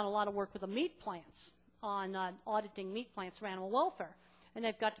I've done a lot of work with the meat plants on auditing meat plants for animal welfare, and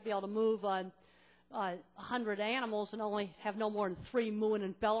they've got to be able to move 100 animals and only have no more than 3 mooing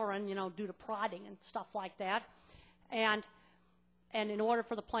and bellowing, due to prodding and stuff like that. And in order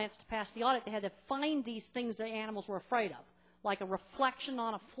for the plants to pass the audit, they had to find these things the animals were afraid of, like a reflection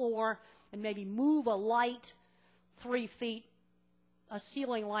on a floor, and maybe move a light 3 feet, a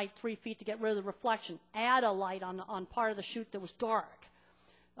ceiling light 3 feet to get rid of the reflection, add a light on part of the chute that was dark,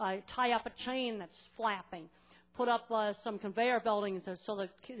 tie up a chain that's flapping, put up some conveyor belting so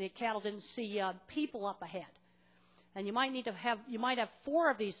the cattle didn't see people up ahead. And you might have 4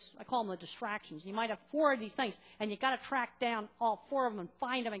 of these, I call them the distractions. You might have 4 of these things, and you've got to track down all 4 of them and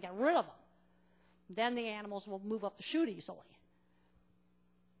find them and get rid of them. Then the animals will move up the chute easily.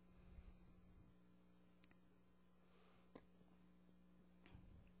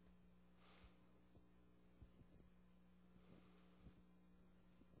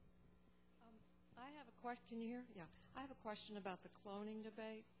 I have a question. Can you hear? Yeah. I have a question about the cloning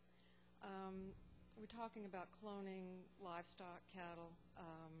debate. We're talking about cloning livestock, cattle,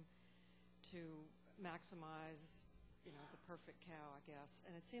 to maximize, the perfect cow, I guess.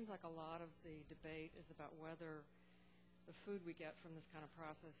 And it seems like a lot of the debate is about whether the food we get from this kind of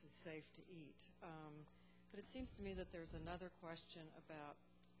process is safe to eat. But it seems to me that there's another question about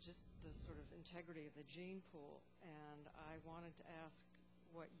just the sort of integrity of the gene pool. And I wanted to ask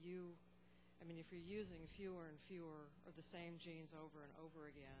if you're using fewer and fewer or the same genes over and over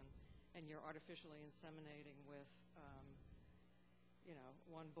again, and you're artificially inseminating with,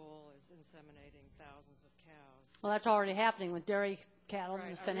 one bull is inseminating thousands of cows. Well, that's already happening with dairy cattle, Right.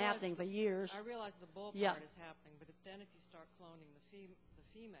 and it's been happening for years. I realize the bull Yeah. part is happening, but then if you start cloning the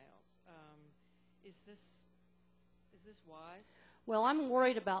females, is this wise? Well, I'm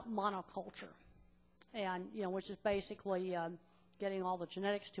worried about monoculture, and which is basically getting all the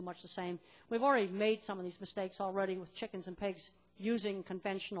genetics too much the same. We've already made some of these mistakes already with chickens and pigs using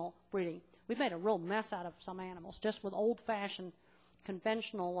conventional breeding. We've made a real mess out of some animals just with old-fashioned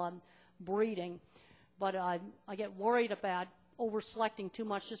conventional breeding. But I get worried about over-selecting too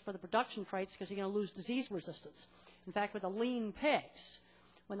much just for the production traits because you're going to lose disease resistance. In fact, with the lean pigs,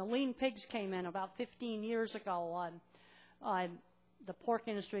 when the lean pigs came in about 15 years ago, the pork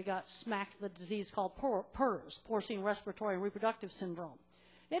industry got smacked with a disease called PRRS, porcine respiratory and reproductive syndrome.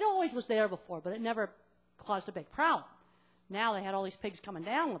 It always was there before, but it never caused a big problem. Now they had all these pigs coming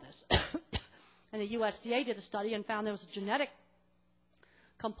down with this. And the USDA did a study and found there was a genetic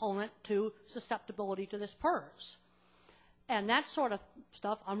component to susceptibility to this PRRS. And that sort of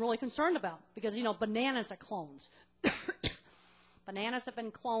stuff I'm really concerned about because, bananas are clones. Bananas have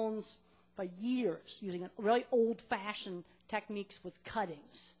been clones for years using really old-fashioned techniques with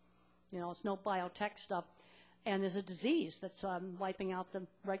cuttings. You know, it's no biotech stuff. And there's a disease that's wiping out the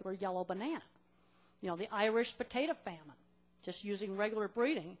regular yellow banana. You know, the Irish potato famine, just using regular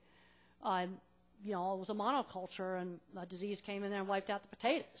breeding. You know, it was a monoculture, and a disease came in there and wiped out the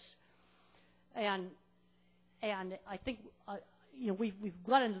potatoes. And I think, you know, we've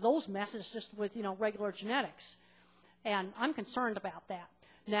got into those messes just with, you know, regular genetics. And I'm concerned about that.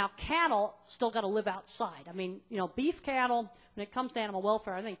 Now, cattle still got to live outside. I mean, you know, beef cattle, when it comes to animal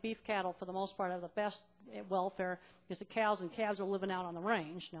welfare, I think beef cattle, for the most part, have the best welfare because the cows and calves are living out on the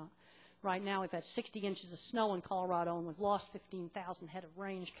range. Now, right now, we've had 60 inches of snow in Colorado, and we've lost 15,000 head of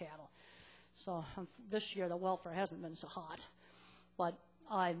range cattle. So this year, the welfare hasn't been so hot. But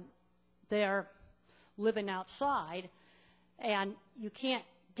they're living outside, and you can't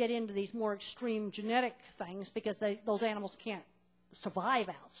get into these more extreme genetic things because those animals can't survive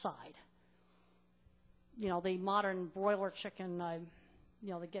outside. You know, the modern broiler chicken,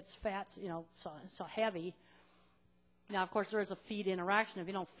 you know, that gets fat, you know, so heavy. Now, of course, there is a feed interaction. If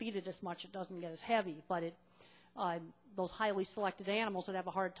you don't feed it as much, it doesn't get as heavy. But those highly selected animals would have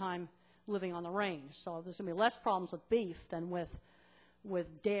a hard time living on the range. So there's going to be less problems with beef than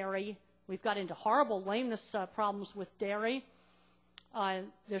with dairy. We've got into horrible lameness problems with dairy.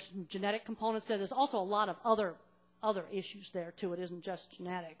 There's some genetic components there. There's also a lot of other issues there, too. It isn't just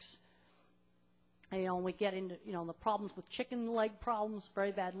genetics. And, you know, we get into, you know, the problems with chicken leg problems,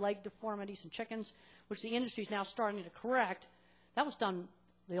 very bad leg deformities in chickens, which the industry is now starting to correct. That was done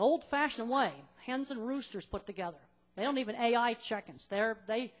the old-fashioned way, hens and roosters put together. They don't even AI chickens.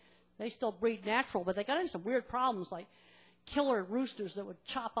 They still breed natural, but they got into some weird problems like killer roosters that would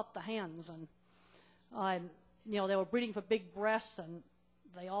chop up the hens. And, you know, they were breeding for big breasts, and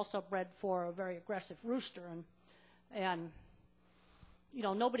they also bred for a very aggressive rooster. And you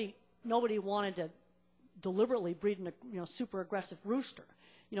know, nobody wanted to deliberately breed a, you know, super aggressive rooster.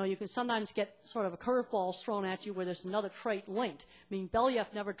 You know, you can sometimes get sort of a curveball thrown at you where there's another trait linked. I mean, Belyaev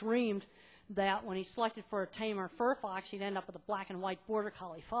never dreamed that when he selected for a tamer fur fox, he'd end up with a black and white border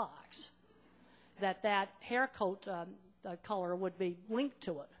collie fox. That hair coat color would be linked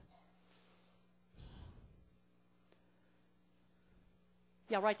to it.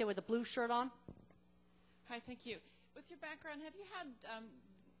 Yeah, right there with the blue shirt on. Hi, thank you. With your background, have you had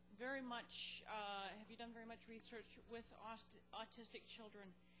have you done very much research with autistic children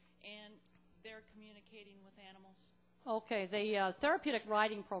and their communicating with animals? Okay, the therapeutic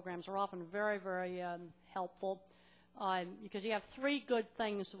riding programs are often very, very helpful because you have three good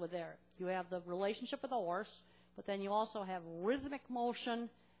things with there. You have the relationship with the horse, but then you also have rhythmic motion,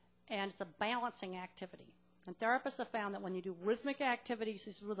 and it's a balancing activity. And therapists have found that when you do rhythmic activities,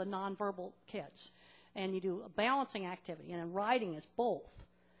 this is with the nonverbal kids, and you do a balancing activity, and riding is both.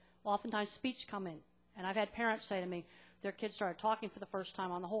 Oftentimes speech come in, and I've had parents say to me their kids started talking for the first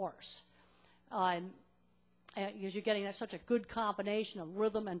time on the horse. Because you're getting such a good combination of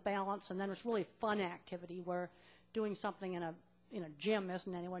rhythm and balance, and then it's really a fun activity where doing something in a gym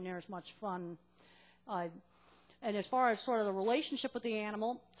isn't anywhere near as much fun. And as far as sort of the relationship with the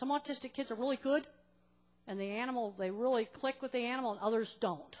animal, some autistic kids are really good, and the animal, they really click with the animal, and others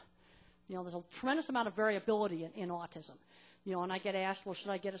don't. You know, there's a tremendous amount of variability in autism. You know, and I get asked, well,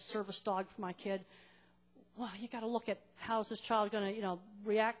 should I get a service dog for my kid? Well, you got to look at how's this child going to, you know,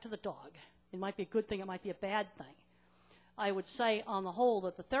 react to the dog. It might be a good thing, it might be a bad thing. I would say, on the whole,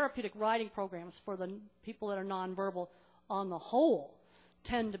 that the therapeutic riding programs for the people that are nonverbal, on the whole,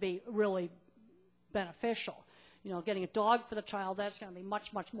 tend to be really beneficial. You know, getting a dog for the child, that's going to be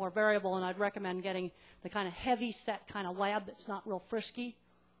much, much more variable, and I'd recommend getting the kind of heavy-set kind of lab that's not real frisky.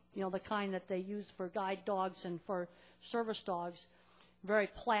 You know, the kind that they use for guide dogs and for service dogs. Very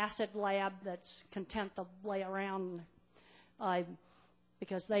placid lab that's content to lay around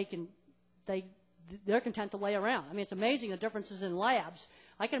because they're content to lay around. I mean, it's amazing the differences in labs.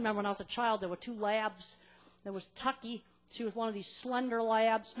 I can remember when I was a child, there were two labs. There was Tucky. She was one of these slender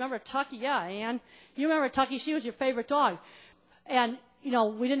labs. Remember Tucky? Yeah, Ann. You remember Tucky? She was your favorite dog. And, you know,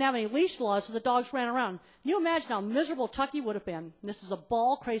 we didn't have any leash laws, so the dogs ran around. Can you imagine how miserable Tucky would have been? This is a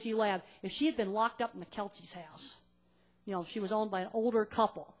ball-crazy lab. If she had been locked up in the Kelsey's house. You know, she was owned by an older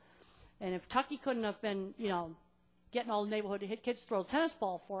couple. And if Tucky couldn't have been, you know, getting all the neighborhood to hit kids to throw a tennis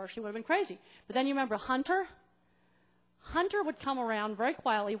ball for her, she would have been crazy. But then you remember Hunter? Hunter would come around very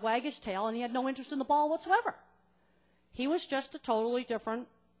quietly, wag his tail, and he had no interest in the ball whatsoever. He was just a totally different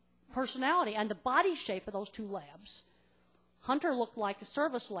personality. And the body shape of those two labs, Hunter looked like a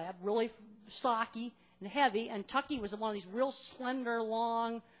service lab, really stocky and heavy, and Tucky was one of these real slender,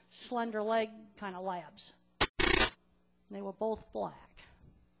 long, slender leg kind of labs. They were both black.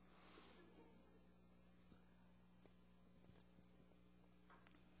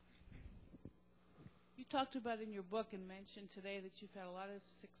 talked about in your book and mentioned today that you've had a lot of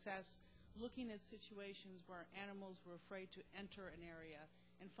success looking at situations where animals were afraid to enter an area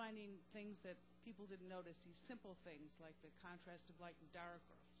and finding things that people didn't notice, these simple things like the contrast of light and dark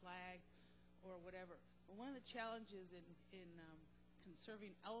or a flag or whatever. But one of the challenges in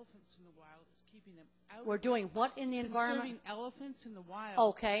conserving elephants in the wild is keeping them out. We're doing what in the environment? Conserving elephants in the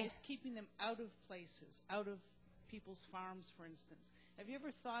wild Okay. is keeping them out of places, out of people's farms, for instance. Have you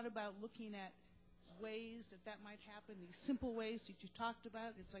ever thought about looking at ways that might happen, these simple ways that you talked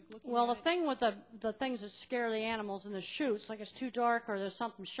about? It's like looking Well, at the thing with the things that scare the animals in the chutes, like it's too dark or there's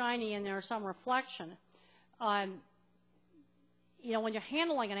something shiny in there or some reflection. You know, when you're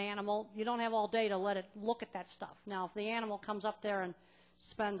handling an animal, you don't have all day to let it look at that stuff. Now, if the animal comes up there and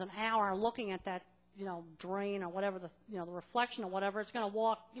spends an hour looking at that, you know, drain or whatever, the reflection or whatever, it's going to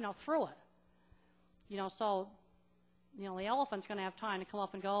walk, you know, through it. You know, so, you know, the elephant's going to have time to come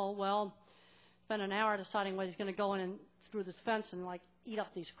up and go, oh, well, spend an hour deciding whether he's going to go in and through this fence and, like, eat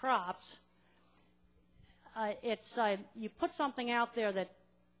up these crops. You put something out there that,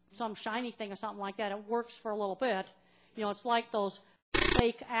 some shiny thing or something like that, it works for a little bit. You know, it's like those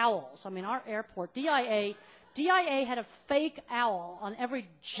fake owls. I mean, our airport, DIA had a fake owl on every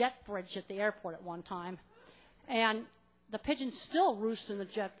jet bridge at the airport at one time. And the pigeons still roost in the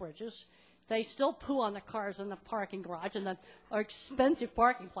jet bridges. They still poo on the cars in the parking garage, and are expensive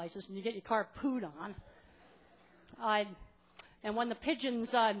parking places, and you get your car pooed on. And when the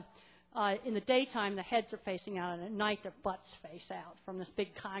pigeons, in the daytime, the heads are facing out, and at night, their butts face out from this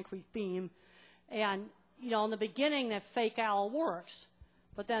big concrete beam. And you know, in the beginning, that fake owl works,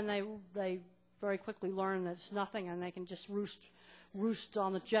 but then they very quickly learn that it's nothing, and they can just roost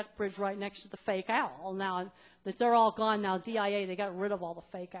on the jet bridge right next to the fake owl. Now that they're all gone, now DIA, they got rid of all the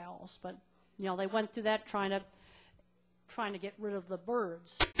fake owls, but you know, they went through that trying to get rid of the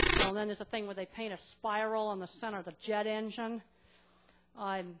birds. You know, and then there's a thing where they paint a spiral on the center of the jet engine.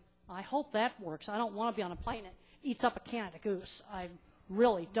 I hope that works. I don't want to be on a plane that eats up a Canada goose. I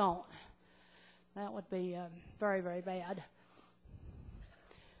really don't. That would be very, very bad.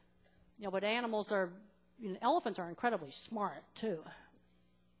 You know, but animals are, you know, elephants are incredibly smart, too.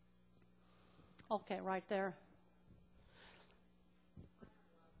 Okay, right there.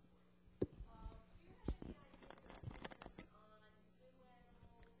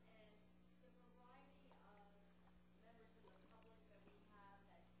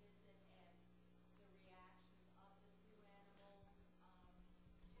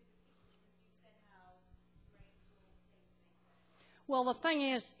 Well, the thing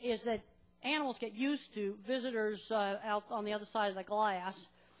is that animals get used to visitors out on the other side of the glass,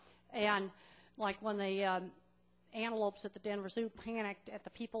 and like when the antelopes at the Denver Zoo panicked at the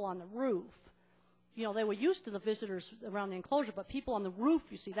people on the roof, you know, they were used to the visitors around the enclosure, but people on the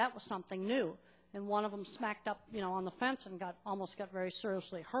roof, you see, that was something new. And one of them smacked up, you know, on the fence and almost got very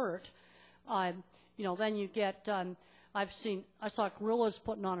seriously hurt. You know, then you get, I saw gorillas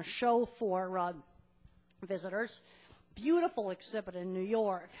putting on a show for visitors. Beautiful exhibit in New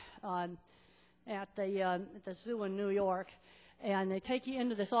York, at the zoo in New York, and they take you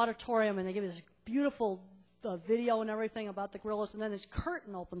into this auditorium and they give you this beautiful video and everything about the gorillas, and then this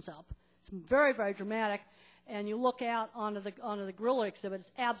curtain opens up. It's very, very dramatic, and you look out onto the gorilla exhibit.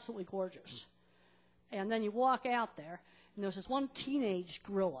 It's absolutely gorgeous. And then you walk out there, and there's this one teenage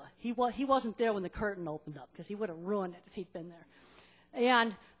gorilla. He wasn't there when the curtain opened up because he would have ruined it if he'd been there.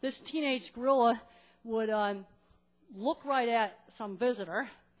 And this teenage gorilla would look right at some visitor,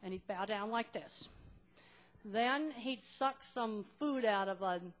 and he'd bow down like this. Then he'd suck some food out of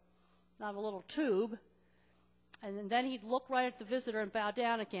a little tube, and then he'd look right at the visitor and bow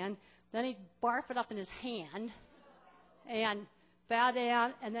down again. Then he'd barf it up in his hand and bow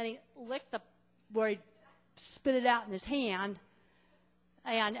down, and then he'd lick where he'd spit it out in his hand,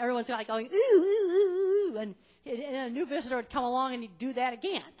 and everyone's like going, ooh, ooh, ooh, and a new visitor would come along and he'd do that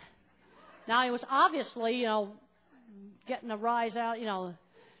again. Now, he was obviously, you know, getting a rise out, you know,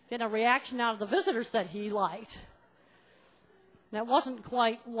 getting a reaction out of the visitors that he liked. That wasn't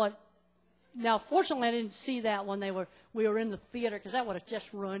quite what. Now, fortunately, I didn't see that when we were in the theater, because that would have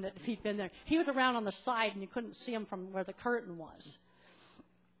just ruined it if he'd been there. He was around on the side, and you couldn't see him from where the curtain was.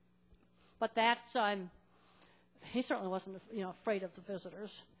 But that's he certainly wasn't, you know, afraid of the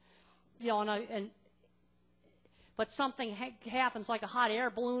visitors. You know, but something happens, like a hot air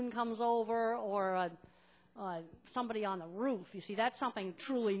balloon comes over, or somebody on the roof. You see, that's something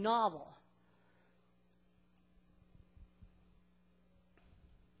truly novel.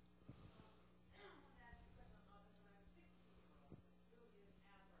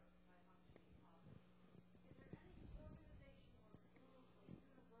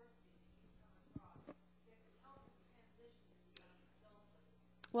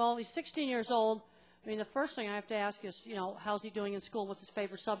 Well, he's 16 years old. I mean, the first thing I have to ask is, you know, how's he doing in school? What's his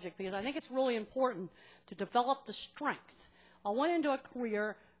favorite subject? Because I think it's really important to develop the strength. I went into a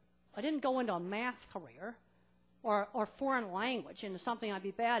career, I didn't go into a math career or foreign language, into something I'd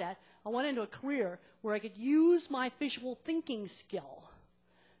be bad at. I went into a career where I could use my visual thinking skill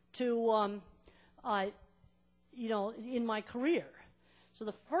to, you know, in my career. So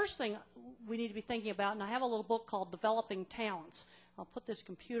the first thing we need to be thinking about, and I have a little book called Developing Talents. I'll put this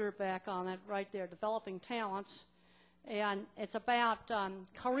computer back on it right there, Developing Talents. And it's about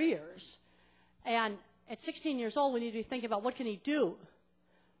careers. And at 16 years old, we need to be thinking about what can he do.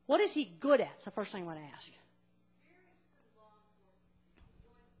 What is he good at? It's the first thing I'm going to ask.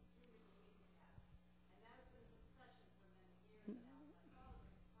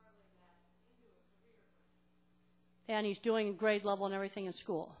 And he's doing grade level and everything in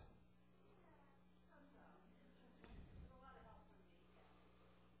school.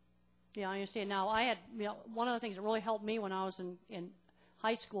 Yeah, I understand. Now, I had, you know, one of the things that really helped me when I was in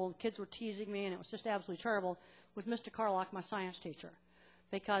high school, the kids were teasing me, and it was just absolutely terrible, was Mr. Carlock, my science teacher,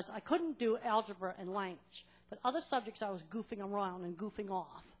 because I couldn't do algebra and language, but other subjects I was goofing around and goofing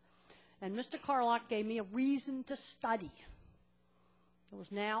off. And Mr. Carlock gave me a reason to study. There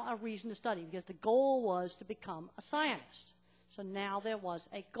was now a reason to study, because the goal was to become a scientist. So now there was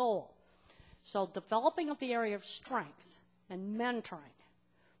a goal. So developing of the area of strength and mentoring,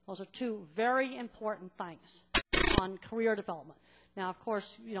 those are two very important things on career development. Now, of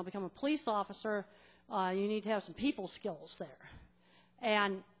course, you know, become a police officer, you need to have some people skills there.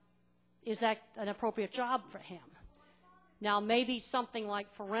 And is that an appropriate job for him? Now, maybe something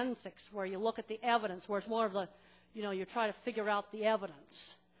like forensics, where you look at the evidence, where it's more of the, you know, you try to figure out the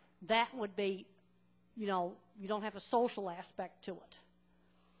evidence. That would be, you know, you don't have a social aspect to it.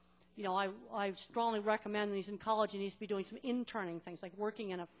 You know, I strongly recommend that he's in college, he needs to be doing some interning things, like working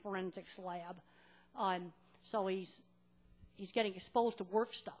in a forensics lab. So he's getting exposed to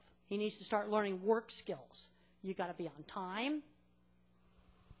work stuff. He needs to start learning work skills. You got to be on time.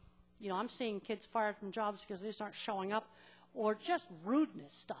 You know, I'm seeing kids fired from jobs because they just aren't showing up, or just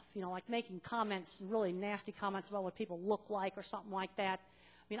rudeness stuff, you know, like making comments, really nasty comments about what people look like or something like that.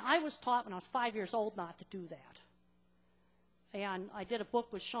 I mean, I was taught when I was 5 years old not to do that. And I did a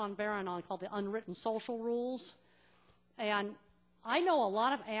book with Sean Barron on called The Unwritten Social Rules. And I know a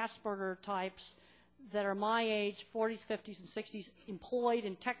lot of Asperger types that are my age, 40s, 50s, and 60s, employed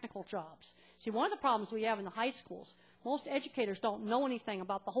in technical jobs. See, one of the problems we have in the high schools, most educators don't know anything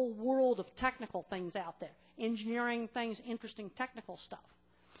about the whole world of technical things out there, engineering things, interesting technical stuff.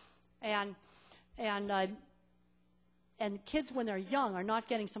 And kids, when they're young, are not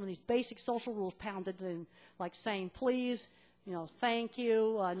getting some of these basic social rules pounded in, like saying please, you know, thank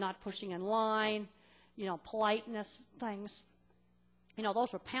you, not pushing in line, you know, politeness things. You know,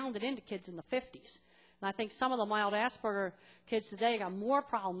 those were pounded into kids in the 50s. And I think some of the mild Asperger kids today got more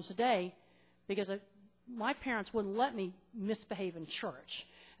problems today because my parents wouldn't let me misbehave in church.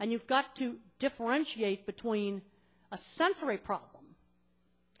 And you've got to differentiate between a sensory problem,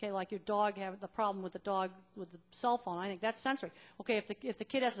 okay, like your dog having the problem with the dog with the cell phone. I think that's sensory. Okay, if the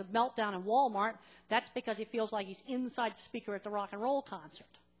kid has a meltdown in Walmart, that's because he feels like he's inside the speaker at the rock and roll concert.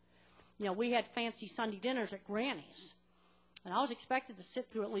 You know, we had fancy Sunday dinners at Granny's, and I was expected to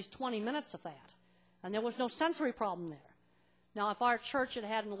sit through at least 20 minutes of that, and there was no sensory problem there. Now, if our church had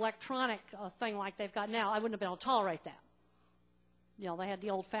had an electronic thing like they've got now, I wouldn't have been able to tolerate that. You know, they had the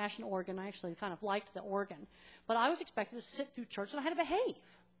old-fashioned organ. I actually kind of liked the organ. But I was expected to sit through church, and I had to behave.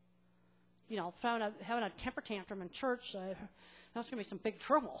 You know, having a temper tantrum in church, that's going to be some big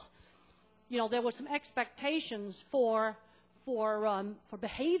trouble. You know, there was some expectations for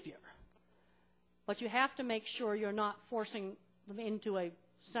behavior. But you have to make sure you're not forcing them into a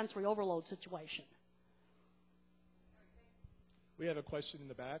sensory overload situation. We have a question in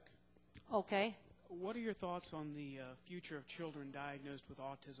the back. Okay. What are your thoughts on the future of children diagnosed with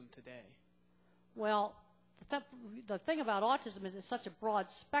autism today? Well, the thing about autism is it's such a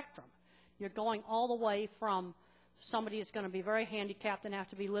broad spectrum. You're going all the way from somebody that's going to be very handicapped and have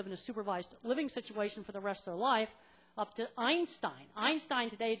to be live in a supervised living situation for the rest of their life, up to Einstein.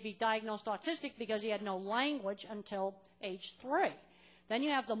 Einstein today would be diagnosed autistic because he had no language until age 3. Then you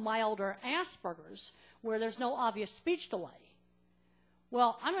have the milder Asperger's, where there's no obvious speech delay.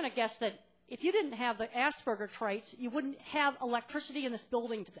 Well, I'm going to guess that if you didn't have the Asperger traits, you wouldn't have electricity in this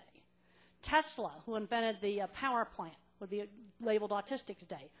building today. Tesla, who invented the power plant, would be labeled autistic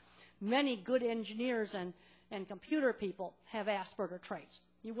today. Many good engineers and computer people have Asperger traits.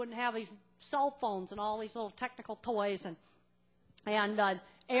 You wouldn't have these cell phones and all these little technical toys and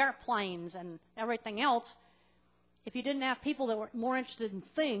airplanes and everything else if you didn't have people that were more interested in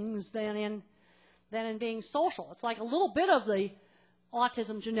things than in being social. It's like a little bit of the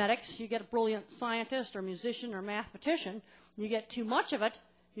autism genetics. You get a brilliant scientist or musician or mathematician. You get too much of it,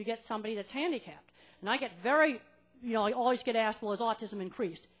 you get somebody that's handicapped. And I get I always get asked, well, has autism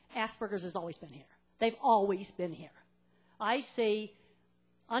increased? Asperger's has always been here. They've always been here. I see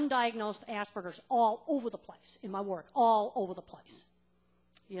undiagnosed Asperger's all over the place in my work, all over the place.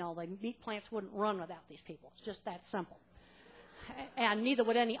 The meat plants wouldn't run without these people. It's just that simple. And neither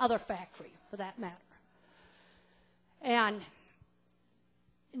would any other factory, for that matter. And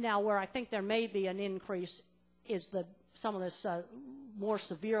now where I think there may be an increase is some of this more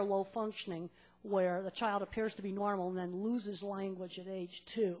severe low functioning where the child appears to be normal and then loses language at age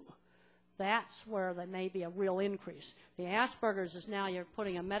 2. That's where there may be a real increase. The Asperger's is now you're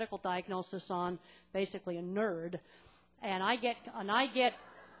putting a medical diagnosis on basically a nerd, and I get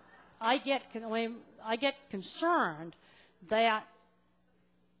concerned that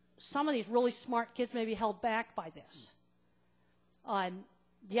some of these really smart kids may be held back by this.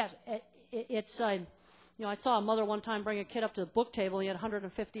 Yes, I saw a mother one time bring a kid up to the book table. He had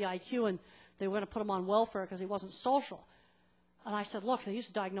 150 IQ, and they were going to put him on welfare because he wasn't social. And I said, look, they used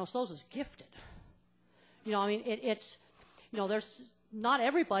to diagnose those as gifted. There's not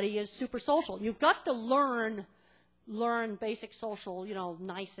everybody is super social. You've got to learn basic social,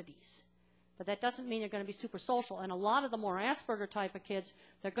 niceties. But that doesn't mean you're going to be super social. And a lot of the more Asperger type of kids,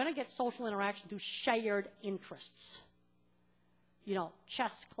 they're going to get social interaction through shared interests.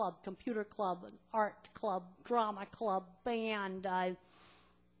 Chess club, computer club, art club, drama club, band,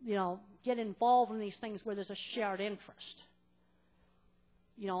 get involved in these things where there's a shared interest.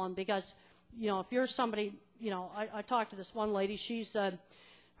 And because, if you're somebody, I talked to this one lady, she's,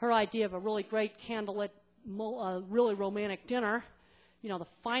 her idea of a really great candlelit, really romantic dinner, the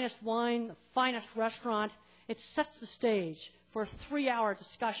finest wine, the finest restaurant, it sets the stage for a 3-hour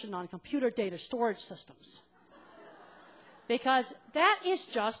discussion on computer data storage systems. Because that is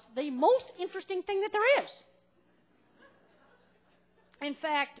just the most interesting thing that there is. In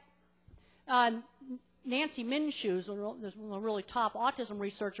fact, Nancy Minshew, one of the really top autism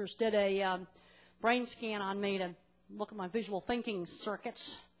researchers, did a brain scan on me to look at my visual thinking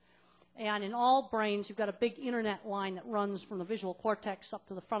circuits. And in all brains, you've got a big internet line that runs from the visual cortex up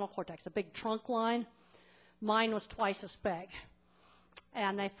to the frontal cortex, a big trunk line. Mine was twice as big.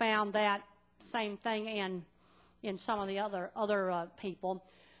 And they found that same thing in some of the other people.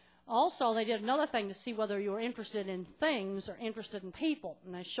 Also, they did another thing to see whether you were interested in things or interested in people.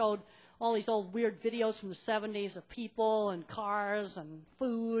 And they showed all these old weird videos from the 70s of people and cars and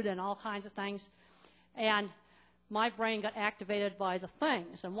food and all kinds of things. And my brain got activated by the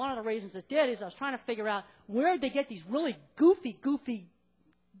things. And one of the reasons it did is I was trying to figure out where did they get these really goofy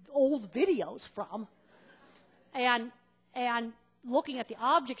old videos from. And looking at the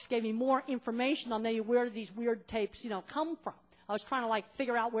objects gave me more information on maybe where these weird tapes, come from. I was trying to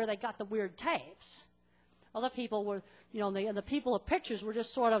figure out where they got the weird tapes. Other people were, the people of pictures were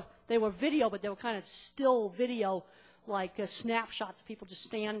just sort of, they were video, but they were kind of still video, like snapshots of people just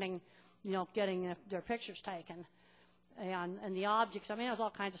standing, getting their pictures taken. And the objects, there was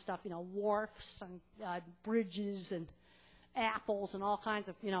all kinds of stuff, wharfs and bridges and apples and all kinds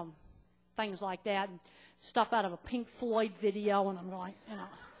of, things like that. And stuff out of a Pink Floyd video, and I'm going,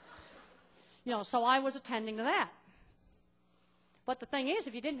 so I was attending to that. But the thing is,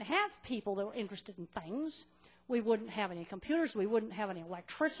 if you didn't have people that were interested in things, we wouldn't have any computers, we wouldn't have any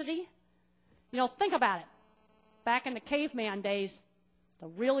electricity. Think about it. Back in the caveman days, the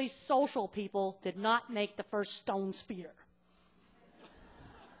really social people did not make the first stone spear.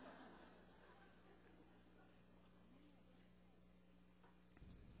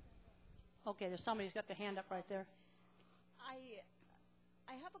 Okay, there's somebody who's got their hand up right there.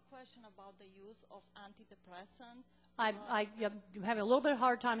 I have a question about the use of antidepressants. I'm having a little bit of a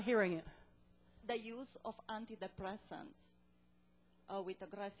hard time hearing it. The use of antidepressants with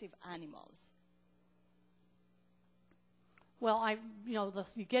aggressive animals. Well,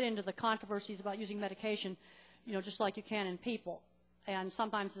 you get into the controversies about using medication, just like you can in people. And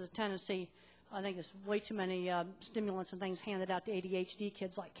sometimes there's a tendency, I think there's way too many stimulants and things handed out to ADHD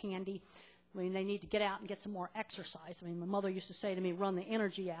kids like candy. They need to get out and get some more exercise. My mother used to say to me, run the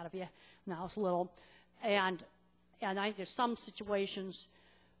energy out of you when I was little. And I think there's some situations,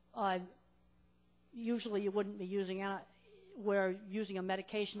 usually you wouldn't be using, where using a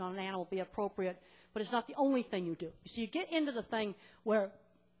medication on an animal would be appropriate, but it's not the only thing you do. So you get into the thing where,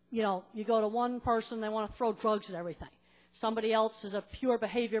 you go to one person, they want to throw drugs at everything. Somebody else is a pure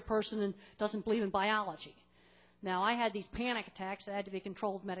behavior person and doesn't believe in biology. Now, I had these panic attacks that had to be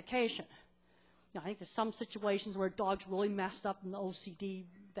controlled with medication. I think there's some situations where a dog's really messed up and the OCD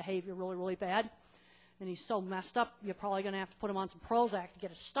behavior really, really bad, and he's so messed up, you're probably going to have to put him on some Prozac to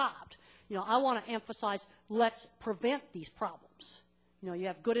get it stopped. I want to emphasize, let's prevent these problems. You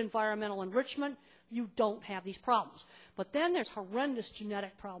have good environmental enrichment, you don't have these problems. But then there's horrendous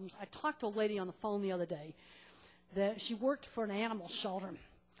genetic problems. I talked to a lady on the phone the other day that she worked for an animal shelter,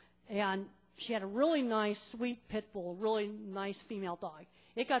 and she had a really nice, sweet pit bull, a really nice female dog.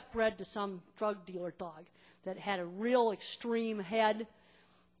 It got bred to some drug dealer dog that had a real extreme head,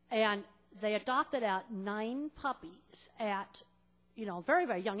 and they adopted out 9 puppies at, a very,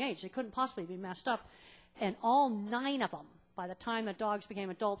 very young age. They couldn't possibly be messed up, and all 9 of them, by the time the dogs became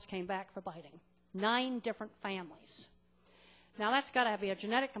adults, came back for biting. 9 different families. Now, that's got to be a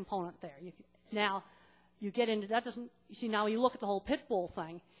genetic component there. Now, you get into that doesn't, now you look at the whole pit bull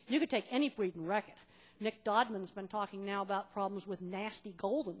thing, you could take any breed and wreck it. Nick Dodman's been talking now about problems with nasty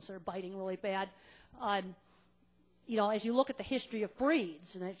Goldens that are biting really bad. As you look at the history of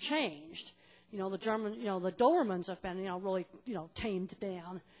breeds, and it changed, the German, the Dobermans have been, really, tamed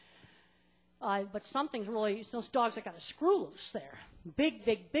down. But something's really, those dogs have got a screw loose there. Big,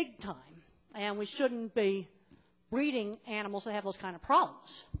 big, big time. And we shouldn't be breeding animals that have those kind of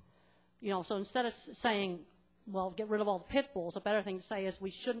problems. So instead of saying, well, get rid of all the pit bulls, a better thing to say is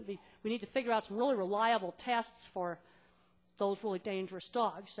we need to figure out some really reliable tests for those really dangerous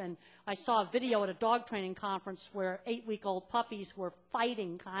dogs. And I saw a video at a dog training conference where 8-week-old puppies were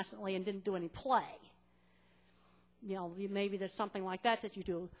fighting constantly and didn't do any play. Maybe there's something like that you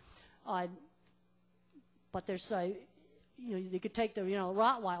do. But there's, you could take the,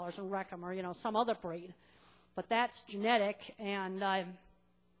 Rottweilers and wreck them, or, some other breed. But that's genetic, and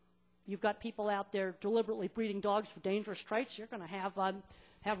you've got people out there deliberately breeding dogs for dangerous traits, you're going to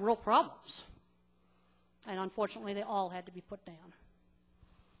have real problems. And unfortunately, they all had to be put down.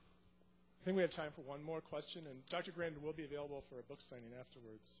 I think we have time for one more question, and Dr. Grandin will be available for a book signing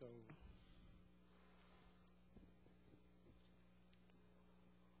afterwards. So,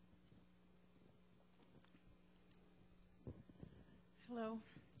 hello.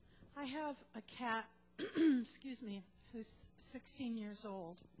 I have a cat, excuse me, who's 16 years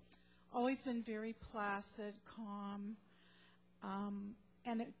old. Always been very placid, calm.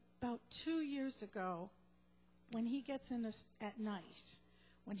 And about 2 years ago, when he gets in at night,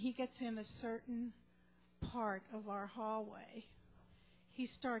 when he gets in a certain part of our hallway, he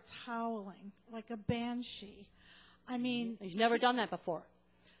starts howling like a banshee. I mean, he's never done that before.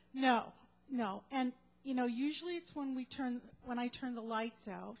 No. And usually it's when I turn the lights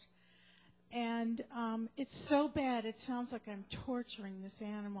out, and it's so bad it sounds like I'm torturing this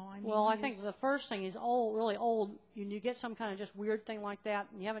animal. I think the first thing is really old. You get some kind of just weird thing like that,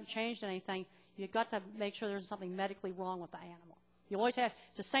 and you haven't changed anything. You've got to make sure there's something medically wrong with the animal. You always have.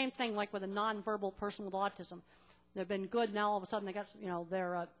 It's the same thing like with a nonverbal person with autism. They've been good, now all of a sudden they got,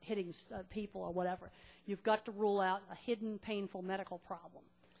 they're hitting people or whatever. You've got to rule out a hidden, painful medical problem.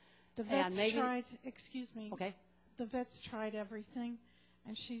 The vets tried. Excuse me. Okay. The vets tried everything,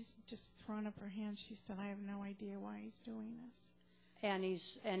 and she's just thrown up her hands. She said, "I have no idea why he's doing this." And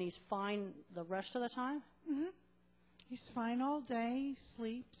he's fine the rest of the time? Mm-hmm. He's fine all day. He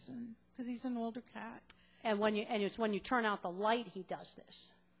sleeps, and because he's an older cat. And it's when you turn out the light, he does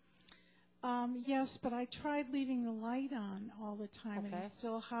this. Yes, but I tried leaving the light on all the time, and he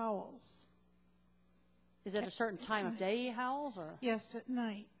still howls. Is it a certain time of day he howls, or? Yes, at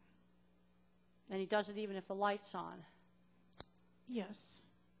night. And he does it even if the light's on? Yes.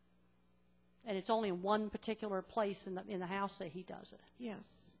 And it's only in one particular place in the house that he does it?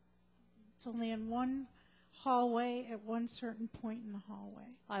 Yes. It's only in one hallway at one certain point in the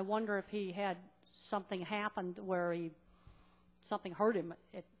hallway. I wonder if he had something happened where something hurt him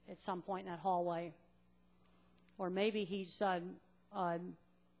at some point in that hallway. Or maybe he's,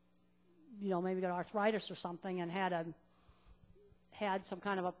 maybe got arthritis or something and had some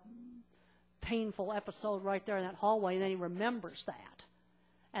kind of a painful episode right there in that hallway, and then he remembers that.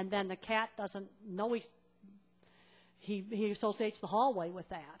 And then the cat doesn't know he associates the hallway with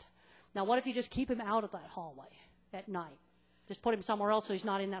that. Now, what if you just keep him out of that hallway at night? Just put him somewhere else so he's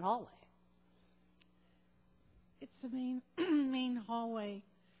not in that hallway. It's the main hallway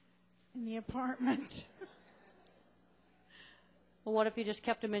in the apartment. Well, what if you just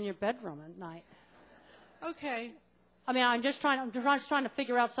kept him in your bedroom at night? Okay. I mean, I'm just trying to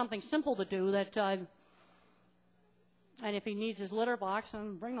figure out something simple to do that, and if he needs his litter box,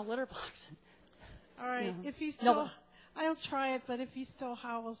 then bring the litter box. All right. If he still, I'll try it, but if he still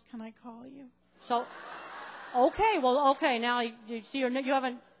howls, can I call you? So, okay. Now you see, you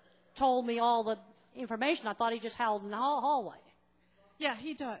haven't told me all the information. I thought he just howled in the hallway. Yeah,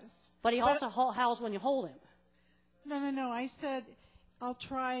 he does. But he also howls when you hold him. No. I said I'll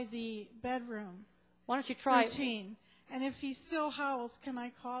try the bedroom Why don't you try routine. And if he still howls, can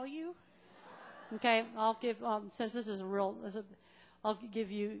I call you? Okay, I'll give, since this is I'll give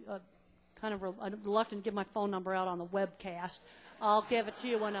you I'm reluctant to give my phone number out on the webcast. I'll give it to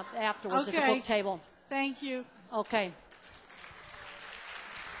you afterwards at the book table. Thank you. Okay.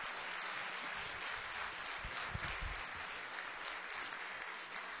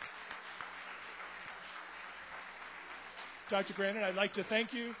 Dr. Grandin, I'd like to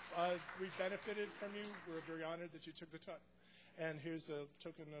thank you. We've benefited from you. We're very honored that you took the time. And here's a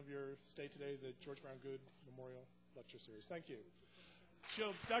token of your stay today, the George Brown Good Memorial Lecture Series. Thank you.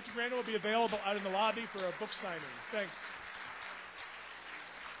 Dr. Grandin will be available out in the lobby for a book signing. Thanks.